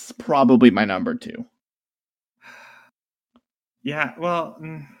is probably my number 2. Yeah, well,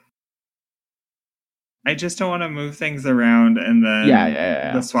 I just don't want to move things around and then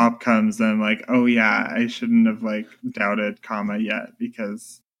the swap comes and I'm like, oh yeah, I shouldn't have like doubted Kama yet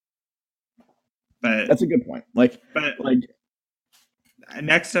because... But that's a good point. Like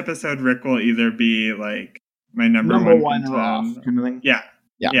next episode, Rick will either be like my number one or off kind of thing. Yeah.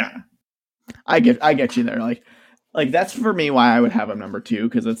 I get you there. Like that's for me why I would have him number 2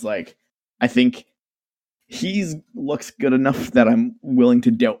 because it's like I think He looks good enough that I'm willing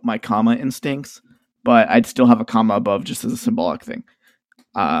to doubt my comma instincts, but I'd still have a comma above just as a symbolic thing.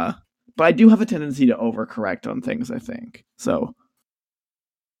 But I do have a tendency to overcorrect on things, I think. So,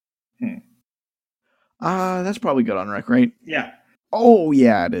 that's probably good on rec, right? Yeah. Oh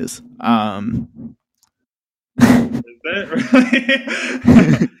yeah, it is. Is it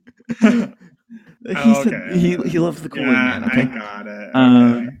really? He said he loves the Kool-Aid Man. Okay, I got it.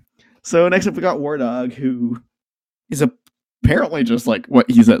 Okay. So next up we got War Dog, who is apparently just like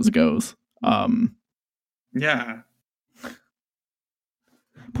what he says goes. Yeah.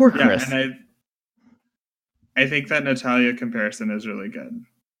 Poor Chris. Yeah, and I think that Natalia comparison is really good.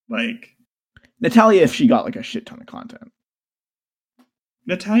 Like Natalia, if she got like a shit ton of content.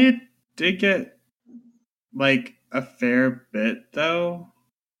 Natalia did get like a fair bit though.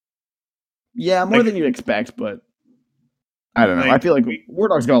 Yeah, more than you'd expect, but I don't know. I feel like War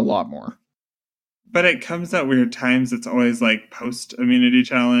Dog's got a lot more. But it comes at weird times. It's always like post immunity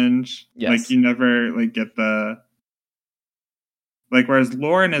challenge. Yes. Like you never like get the like, whereas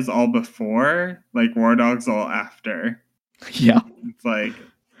Lauren is all before, like War Dog's all after. Yeah. It's like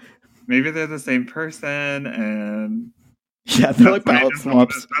maybe they're the same person, and yeah, they're like ballot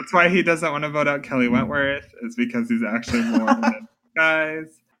swaps. That's why he doesn't want to vote out Kelly Wentworth, is because he's actually more than guys.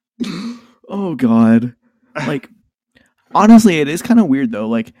 Oh god. Like honestly, it is kind of weird though.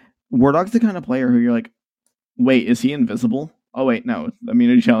 Like War Dog's the kind of player who you're like, wait, is he invisible? Oh wait, no.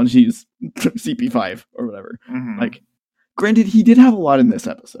 Immunity challenge, he's CP5 or whatever. Mm-hmm. Like, granted, he did have a lot in this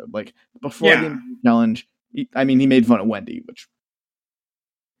episode. Like before the immunity challenge, he made fun of Wendy,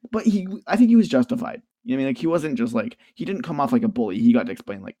 but I think he was justified. You know what I mean? Like he wasn't just like, he didn't come off like a bully. He got to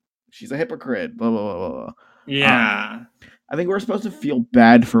explain like she's a hypocrite, blah blah blah blah. Yeah. I think we're supposed to feel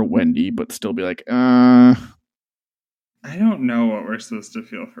bad for Wendy, but still be like, I don't know what we're supposed to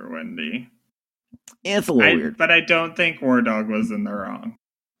feel for Wendy. It's a little weird. But I don't think War Dog was in the wrong.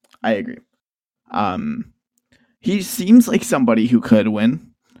 I agree. He seems like somebody who could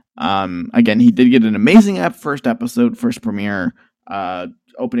win. Again, he did get an amazing first episode, first premiere,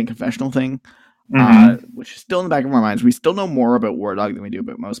 opening confessional thing, which is still in the back of our minds. We still know more about War Dog than we do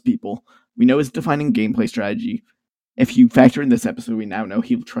about most people. We know his defining gameplay strategy. If you factor in this episode, we now know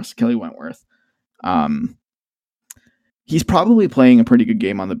he will trust Kelly Wentworth. He's probably playing a pretty good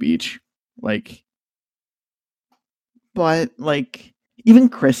game on the beach. But even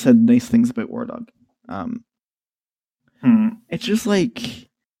Chris said nice things about War Dog. It's just like,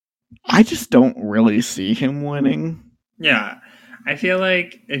 I just don't really see him winning. Yeah. I feel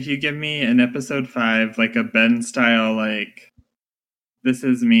like if you give me an episode 5, like a Ben style, like, this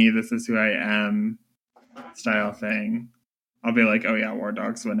is me, this is who I am style thing, I'll be like, oh yeah, War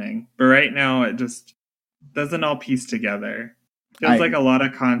Dog's winning. But right now, it just doesn't all piece together. Feels like a lot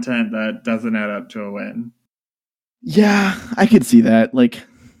of content that doesn't add up to a win. Yeah, I could see that.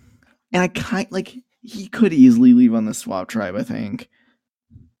 And he could easily leave on the swap tribe, I think.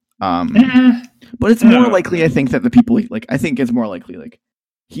 But it's more likely, I think, that the people, I think it's more likely,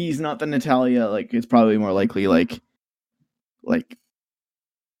 he's not the Natalia, it's probably more likely,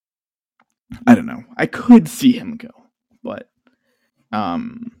 I don't know. I could see him go, but,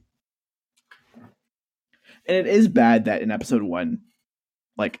 and it is bad that in episode 1,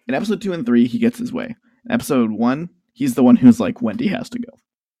 in episode 2 and 3, he gets his way. In episode 1, he's the one who's like, Wendy has to go.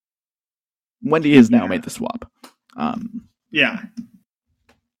 Wendy has now made the swap. Yeah.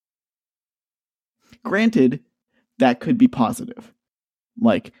 Granted, that could be positive.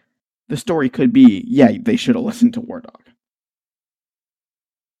 The story could be, yeah, they should have listened to War Dog.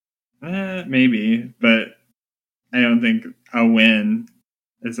 Maybe, but I don't think a win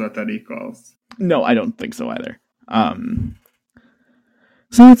is what that equals. No, I don't think so either.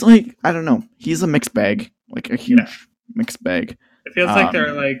 So it's I don't know. He's a mixed bag, a huge mixed bag. It feels like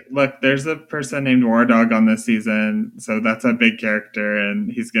they're look, there's a person named War Dog on this season, so that's a big character,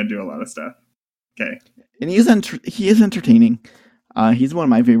 and he's going to do a lot of stuff. Okay. And he is entertaining. He's one of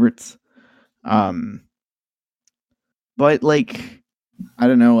my favorites. But I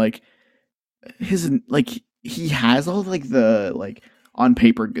don't know, his he has all the on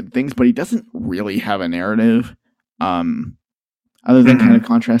paper good things, but he doesn't really have a narrative. Other than kind of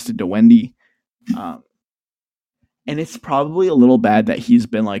contrasted to Wendy. And it's probably a little bad that he's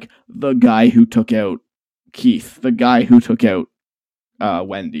been the guy who took out Keith, the guy who took out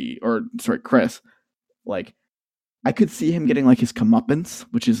Chris. I could see him getting his comeuppance,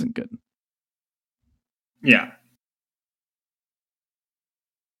 which isn't good. Yeah.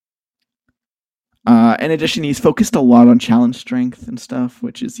 In addition, he's focused a lot on challenge strength and stuff,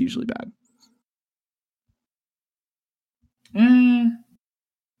 which is usually bad.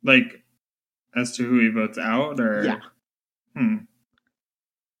 As to who he votes out, or Yeah. Hmm.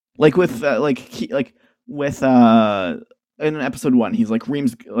 Like with in episode 1, he's like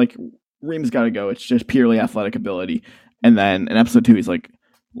Reem's got to go. It's just purely athletic ability. And then in episode 2, he's like,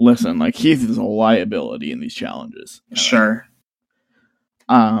 listen, like Heath is a liability in these challenges. Sure.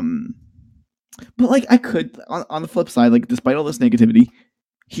 But like I could on the flip side, like despite all this negativity,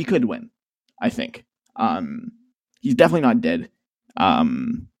 he could win. I think. He's definitely not dead.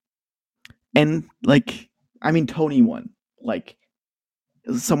 And like I mean, Tony won. Like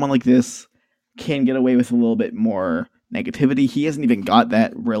someone like this can get away with a little bit more negativity. He hasn't even got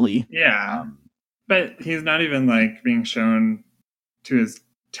that really. Yeah. But he's not even like being shown to his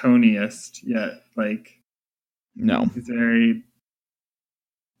Toniest yet. Like, no, he's very.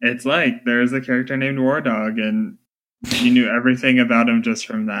 It's like there's a character named War Dog, and you knew everything about him just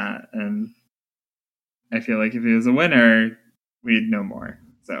from that. And I feel like if he was a winner, we'd know more.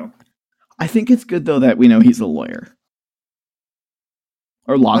 So I think it's good though that we know he's a lawyer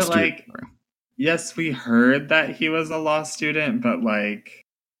or law but student. like, yes, we heard that he was a law student, but like,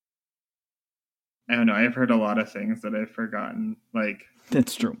 I don't know. I've heard a lot of things that I've forgotten. Like,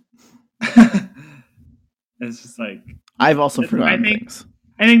 that's true. It's just like I've also forgotten things.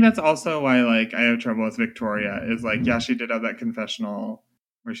 I think that's also why like I have trouble with Victoria. Is like, yeah, she did have that confessional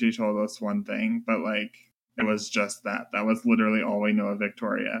where she told us one thing, but like it was just that. That was literally all we know of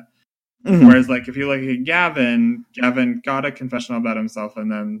Victoria. Mm-hmm. Whereas like if you look at Gavin got a confessional about himself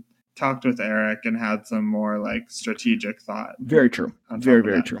and then talked with Eric and had some more like strategic thought. Very true.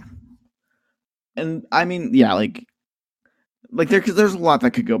 Very true. And I mean, yeah, like there's a lot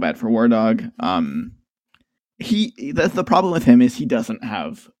that could go bad for War Dog. The problem with him is he doesn't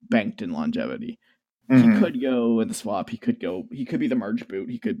have banked in longevity. Mm-hmm. He could go in the swap. He could be the merge boot.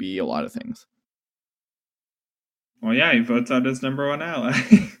 He could be a lot of things. Well, yeah, he votes out his number one ally.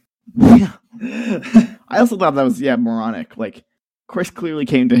 Yeah. I also thought that was moronic. Like Chris clearly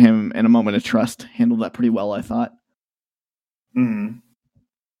came to him in a moment of trust, handled that pretty well, I thought. Mm-hmm.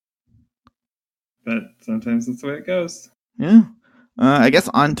 But sometimes that's the way it goes. Yeah. I guess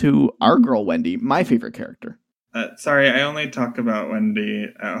on to our girl Wendy, my favorite character. Sorry, I only talk about Wendy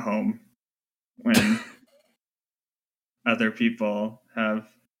at home when other people have,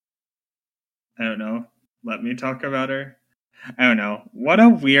 I don't know, let me talk about her. I don't know. What a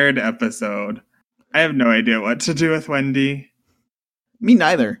weird episode. I have no idea what to do with Wendy. Me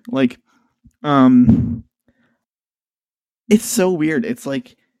neither. Like, it's so weird. It's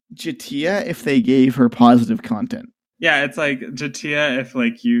like Jatia if they gave her positive content. Yeah, it's like Jatia if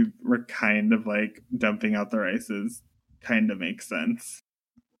like you were kind of like dumping out the rices kind of makes sense.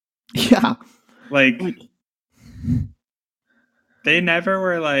 Yeah. Like they never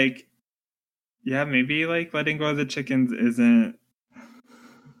were like, yeah, maybe like letting go of the chickens isn't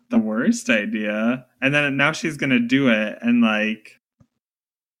the worst idea. And then now she's going to do it. And like,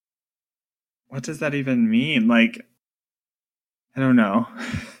 what does that even mean? Like, I don't know.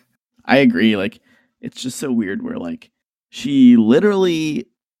 I agree. Like, it's just so weird where like she literally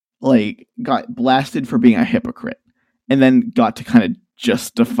like got blasted for being a hypocrite and then got to kind of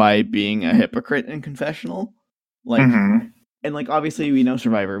justify being a hypocrite in confessional. Like, and like, obviously we know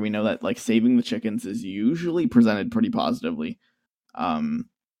Survivor. We know that like saving the chickens is usually presented pretty positively.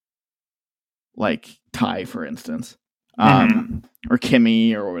 Like Ty, for instance, or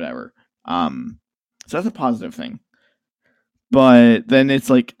Kimmy or whatever. So that's a positive thing. But then it's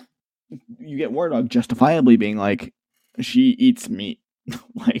like, you get War Dog justifiably being like, she eats meat.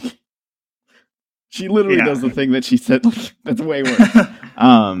 Like, she literally does the thing that she said. Like, that's way worse.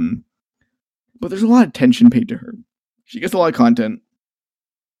 But there's a lot of attention paid to her. She gets a lot of content.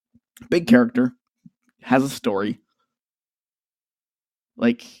 Big character. Has a story.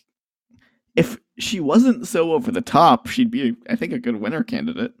 Like, if she wasn't so over the top, she'd be, I think, a good winner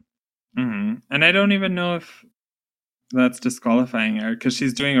candidate. Mm-hmm. And I don't even know if that's disqualifying her because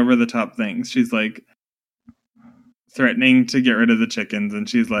she's doing over the top things. She's like threatening to get rid of the chickens and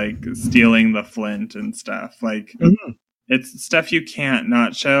she's like stealing the flint and stuff. Like it's stuff you can't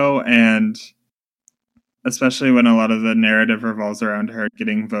not show, and especially when a lot of the narrative revolves around her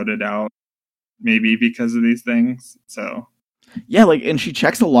getting voted out, maybe because of these things. So yeah, like, and she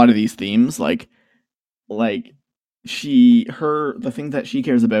checks a lot of these themes. Like the thing that she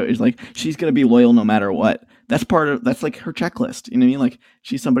cares about is like she's gonna be loyal no matter what. That's like her checklist. You know what I mean? Like,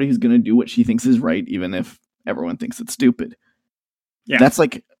 she's somebody who's gonna do what she thinks is right, even if everyone thinks it's stupid. Yeah, that's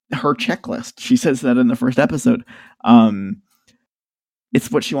like her checklist. She says that in the first episode.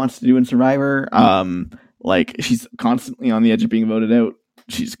 It's what she wants to do in Survivor. Like, she's constantly on the edge of being voted out.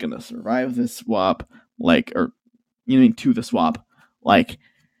 She's gonna survive this swap, like, or you know, to the swap. Like,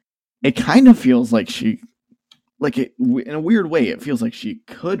 it kind of feels like in a weird way, it feels like she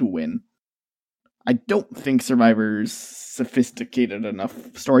could win. I don't think Survivor's sophisticated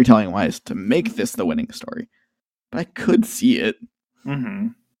enough storytelling wise to make this the winning story, but I could see it. Mm-hmm.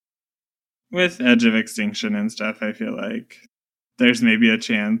 With Edge of Extinction and stuff, I feel like there's maybe a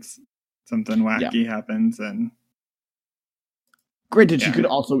chance something wacky happens. And granted, she could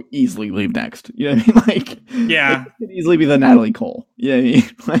also easily leave next. You know what I mean? Like, yeah, it could easily be the Natalie Cole. You know what I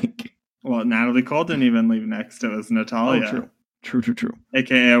mean? Like, well, Natalie Cole didn't even leave next. It was Natalia. Oh, true.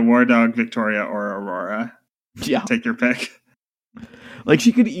 AKA War Dog, Victoria, or Aurora. Yeah. Take your pick. Like,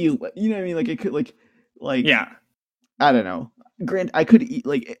 she could eat, you know what I mean? Like, it could, like, yeah. I don't know. I could eat,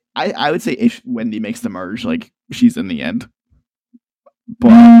 like, I would say if Wendy makes the merge, like, she's in the end.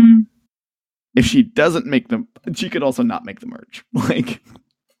 But if she doesn't make them, she could also not make the merge. Like,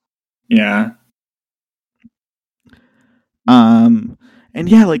 yeah. And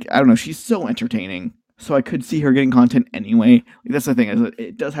yeah, like, I don't know, she's so entertaining. So I could see her getting content anyway. Like, that's the thing, is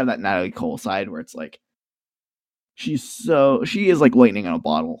it does have that Natalie Cole side where it's like, she is like lightning in a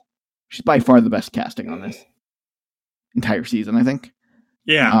bottle. She's by far the best casting on this entire season, I think.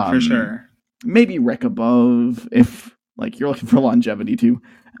 Yeah, for sure. Maybe Rick above if like you're looking for longevity too.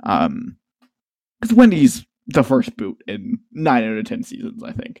 Because Wendy's the first boot in 9 out of 10 seasons,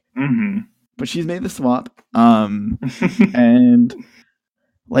 I think. Mm-hmm. But she's made the swap. And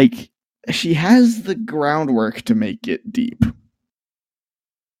like she has the groundwork to make it deep.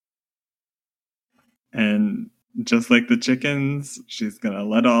 And just like the chickens, she's gonna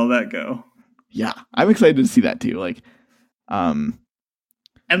let all that go. Yeah, I'm excited to see that too. Like, and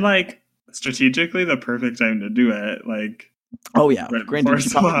like strategically, the perfect time to do it. Like, oh yeah, right granted,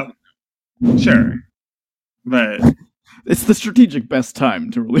 swap. Sure, but it's the strategic best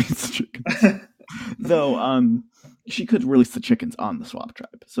time to release the chickens. Though, she could release the chickens on the swap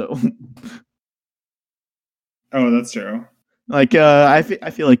tribe. So, oh, that's true. Like, I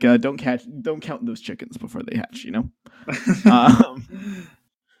feel like don't count those chickens before they hatch. You know,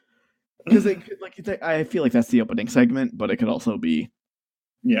 because I feel like that's the opening segment, but it could also be,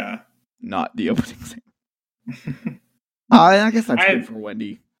 not the opening segment. I guess that's good for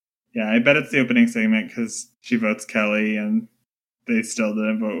Wendy. Yeah, I bet it's the opening segment because she votes Kelly and they still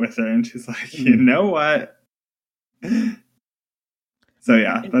didn't vote with her, and she's like, you know what? So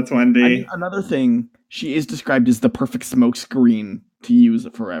yeah, that's Wendy. I mean, another thing, she is described as the perfect smoke screen to use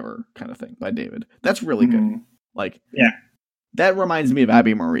forever, kind of thing, by David. That's really good. Like, yeah, that reminds me of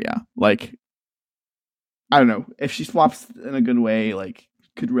Abby Maria. Like, I don't know, if she swaps in a good way, like,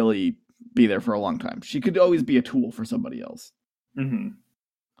 could really be there for a long time. She could always be a tool for somebody else.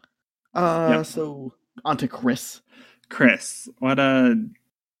 So on to Chris. Chris, what a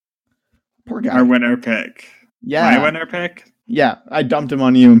poor guy. Our winner pick. Yeah, my winner pick. Yeah, I dumped him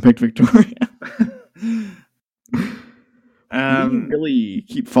on you and picked Victoria. We really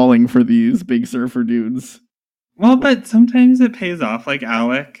keep falling for these big surfer dudes. Well, but sometimes it pays off, like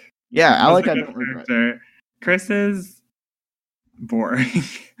Alec. Yeah, Alec, I don't regret. Chris is boring.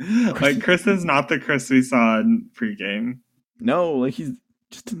 Like, Chris is not the Chris we saw in pregame. No, like, he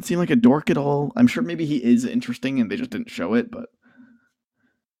just didn't seem like a dork at all. I'm sure maybe he is interesting and they just didn't show it, but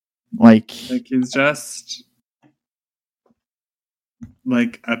like he's just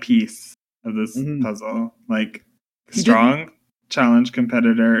like a piece of this puzzle. Like, strong challenge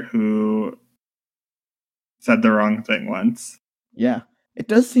competitor who said the wrong thing once. Yeah. It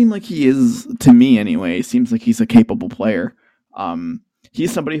does seem like he is, to me anyway, seems like he's a capable player.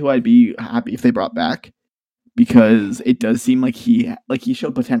 He's somebody who I'd be happy if they brought back because it does seem like he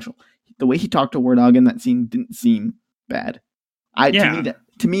showed potential. The way he talked to War Dog in that scene didn't seem bad.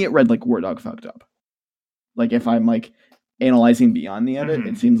 To me it read like War Dog fucked up. Like, if I'm like analyzing beyond the edit,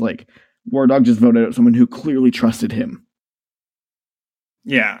 it seems like War Dog just voted out someone who clearly trusted him.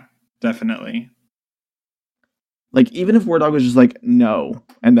 Yeah, definitely. Like, even if War Dog was just like, no,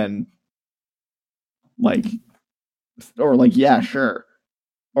 and then like, or like, yeah, sure,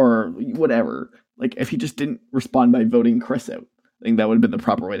 or whatever. Like, if he just didn't respond by voting Chris out, I think that would have been the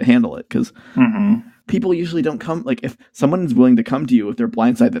proper way to handle it. Because people usually don't come, like, if someone is willing to come to you with their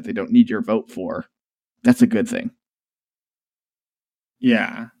blindside that they don't need your vote for, that's a good thing.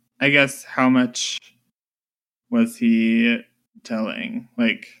 Yeah. I guess how much was he telling?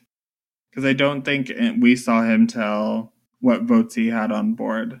 Like, because I don't think we saw him tell what votes he had on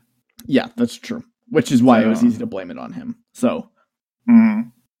board. Yeah, that's true. Which is why it was easy to blame it on him. So,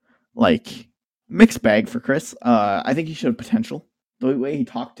 like, mixed bag for Chris. I think he showed potential. The way he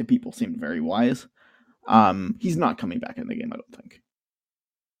talked to people seemed very wise. He's not coming back in the game, I don't think.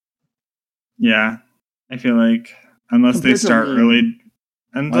 Yeah. I feel like, unless they start really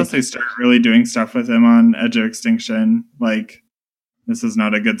Unless they start really doing stuff with him on Edge of Extinction, like, this is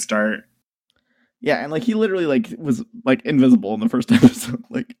not a good start. Yeah, and like he literally like was like invisible in the first episode.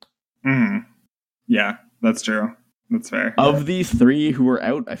 Like, yeah, that's true. That's fair. Of these three who are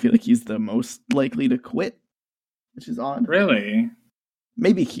out, I feel like he's the most likely to quit, which is odd. Really?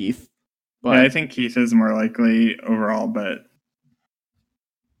 Maybe Keith. But yeah, I think Keith is more likely overall, but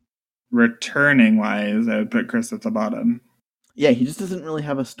returning wise, I would put Chris at the bottom. Yeah, he just doesn't really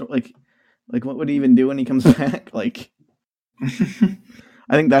have a story. Like what would he even do when he comes back? Like, I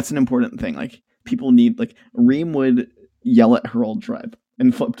think that's an important thing. Like, people need, like, Reem would yell at her old tribe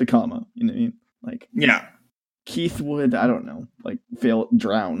and flip to comma. You know what I mean? Like, yeah. Keith would, I don't know, like,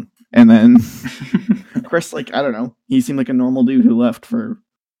 drown. And then Chris, like, I don't know. He seemed like a normal dude who left for,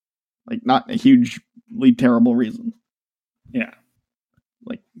 like, not a hugely terrible reason. Yeah.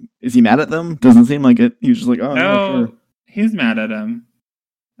 Like, is he mad at them? Doesn't seem like it. He was just like, oh, no, yeah, sure. He's mad at him.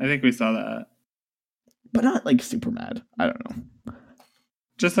 I think we saw that. But not, like, super mad. I don't know.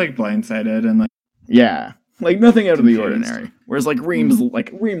 Just, like, blindsided and, like... Yeah. Like, nothing out of the ordinary. Whereas, like, Reem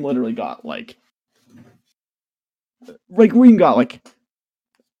literally got, like, Reem got, like,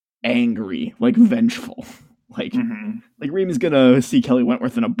 angry, like, vengeful. Like, like Reem is gonna see Kelly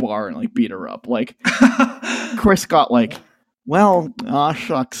Wentworth in a bar and, like, beat her up. Like, Chris got, like, well,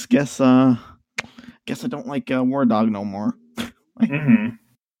 shucks, guess I don't like War Dog no more. Like,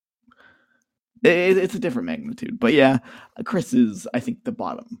 it's a different magnitude. But yeah, Chris is, I think, the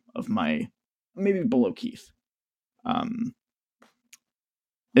bottom of my, maybe below Keith, in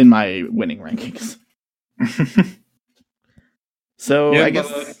my winning rankings. So yeah, I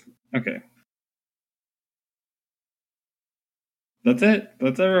guess... Okay. That's it.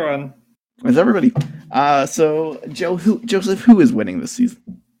 That's everyone. That's everybody. So Joseph, who is winning this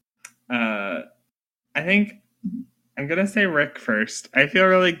season? I think I'm gonna say Rick first. I feel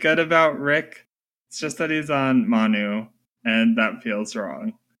really good about Rick. It's just that he's on Manu, and that feels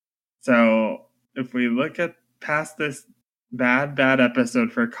wrong. So if we look at past this bad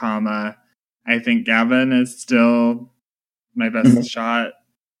episode for Kama, I think Gavin is still my best shot,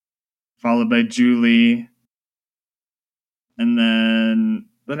 followed by Julie. And then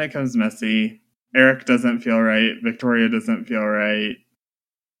it comes Messy. Eric doesn't feel right. Victoria doesn't feel right.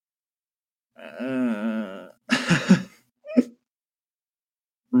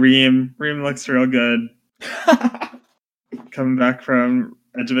 Reem looks real good. Coming back from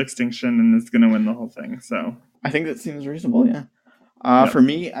Edge of Extinction and is going to win the whole thing. So I think that seems reasonable, yeah. For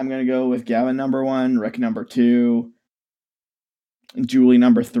me, I'm going to go with Gavin number 1, Rick number 2, Julie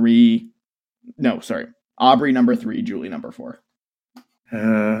number 3. No, sorry. Aubrey number 3, Julie number 4.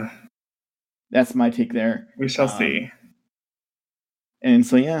 That's my take there. We shall see. And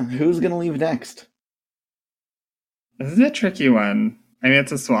so, yeah, who's going to leave next? This is a tricky one. I mean,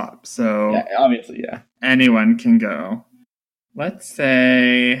 it's a swap, so... Yeah, obviously, yeah. Anyone can go. Let's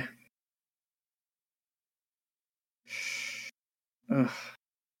say... I'm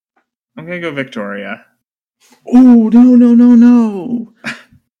going to go Victoria. Oh, no.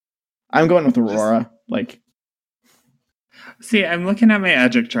 I'm going with Aurora. See, I'm looking at my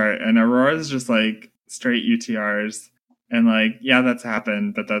Edgic chart, and Aurora's just, like, straight UTRs. And, like, yeah, that's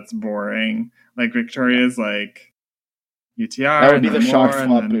happened, but that's boring. Like, Victoria's, like, UTR. That would be the shock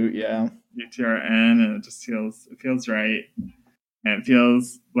swap boot, yeah. UTRN, and it feels right. And it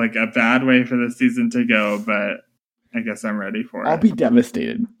feels like a bad way for the season to go, but I guess I'm ready for it. I'll be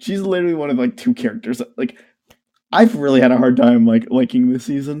devastated. She's literally one of, like, 2 characters. Like, I've really had a hard time, like, liking this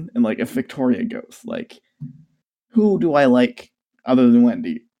season. And, like, if Victoria goes, like... Who do I like other than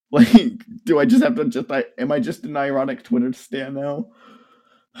Wendy? Like, do I just have to am I just an ironic Twitter stan now?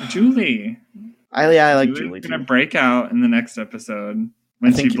 Julie. I like Julie. Julie's gonna break out in the next episode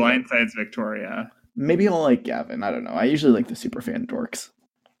when she blindsides Victoria. Maybe I'll like Gavin. I don't know. I usually like the superfan dorks.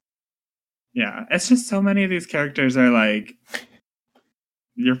 Yeah, it's just so many of these characters are like,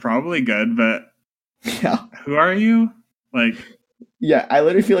 you're probably good, but yeah, who are you? Like, yeah, I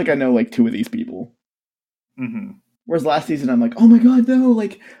literally feel like I know like 2 of these people. Mm-hmm. Whereas last season, I'm like, oh my god, no!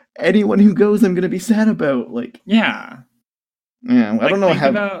 Like anyone who goes, I'm gonna be sad about. Like, yeah. I don't know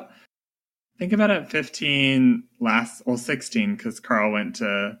how. Think about it. 16 because Carl went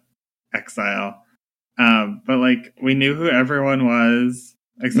to exile. But like we knew who everyone was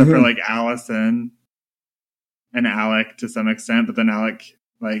except for like Allison and Alec to some extent, but then Alec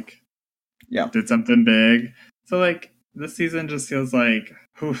did something big. So like this season just feels like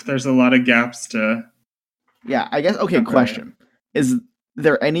there's a lot of gaps to. Yeah, I guess. Okay, question: is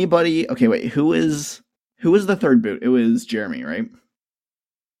there anybody? Okay, wait. Who was the third boot? It was Jeremy, right?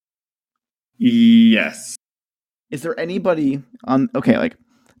 Yes. Is there anybody on? Okay, like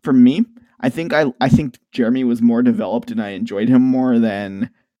for me, I think Jeremy was more developed, and I enjoyed him more than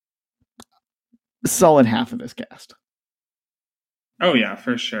a solid half of this cast. Oh yeah,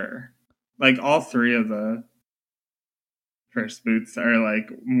 for sure. Like all three of the first boots are like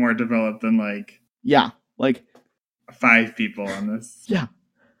more developed than like Yeah, like 5 people on this. yeah.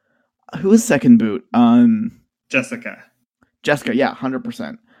 Who was second boot? Jessica. Jessica. Yeah,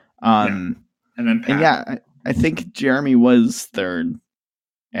 100%. Yeah. And then And Pat. yeah, I think Jeremy was third,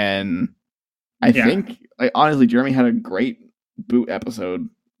 and I think honestly, Jeremy had a great boot episode,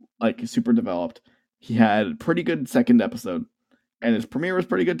 like super developed. He had a pretty good second episode, and his premiere was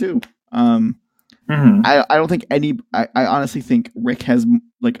pretty good too. I don't think I honestly think Rick has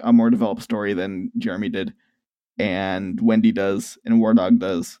like a more developed story than Jeremy did, and Wendy does, and War Dog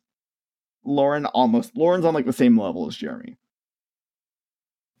does. Lauren's on like the same level as Jeremy.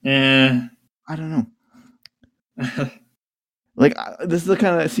 Yeah. I don't know. Like this is the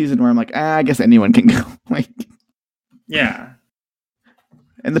kind of season where I'm like, I guess anyone can go. Like, yeah.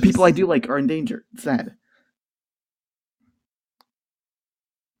 and the people I do like are in danger. It's sad.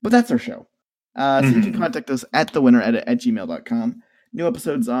 But that's our show. So you can contact us at thewinneredit@gmail.com. New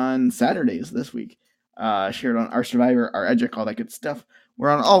episodes on Saturdays this week. Shared on Our Survivor, Our Edgic, all that good stuff. We're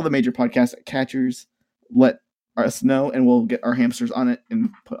on all the major podcast catchers. Let us know, and we'll get our hamsters on it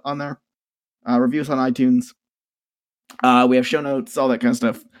and put on there. Review us on iTunes. We have show notes, all that kind of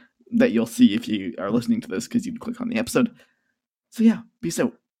stuff that you'll see if you are listening to this because you click on the episode. So yeah, peace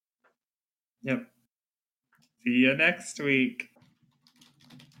out. Yep. See you next week.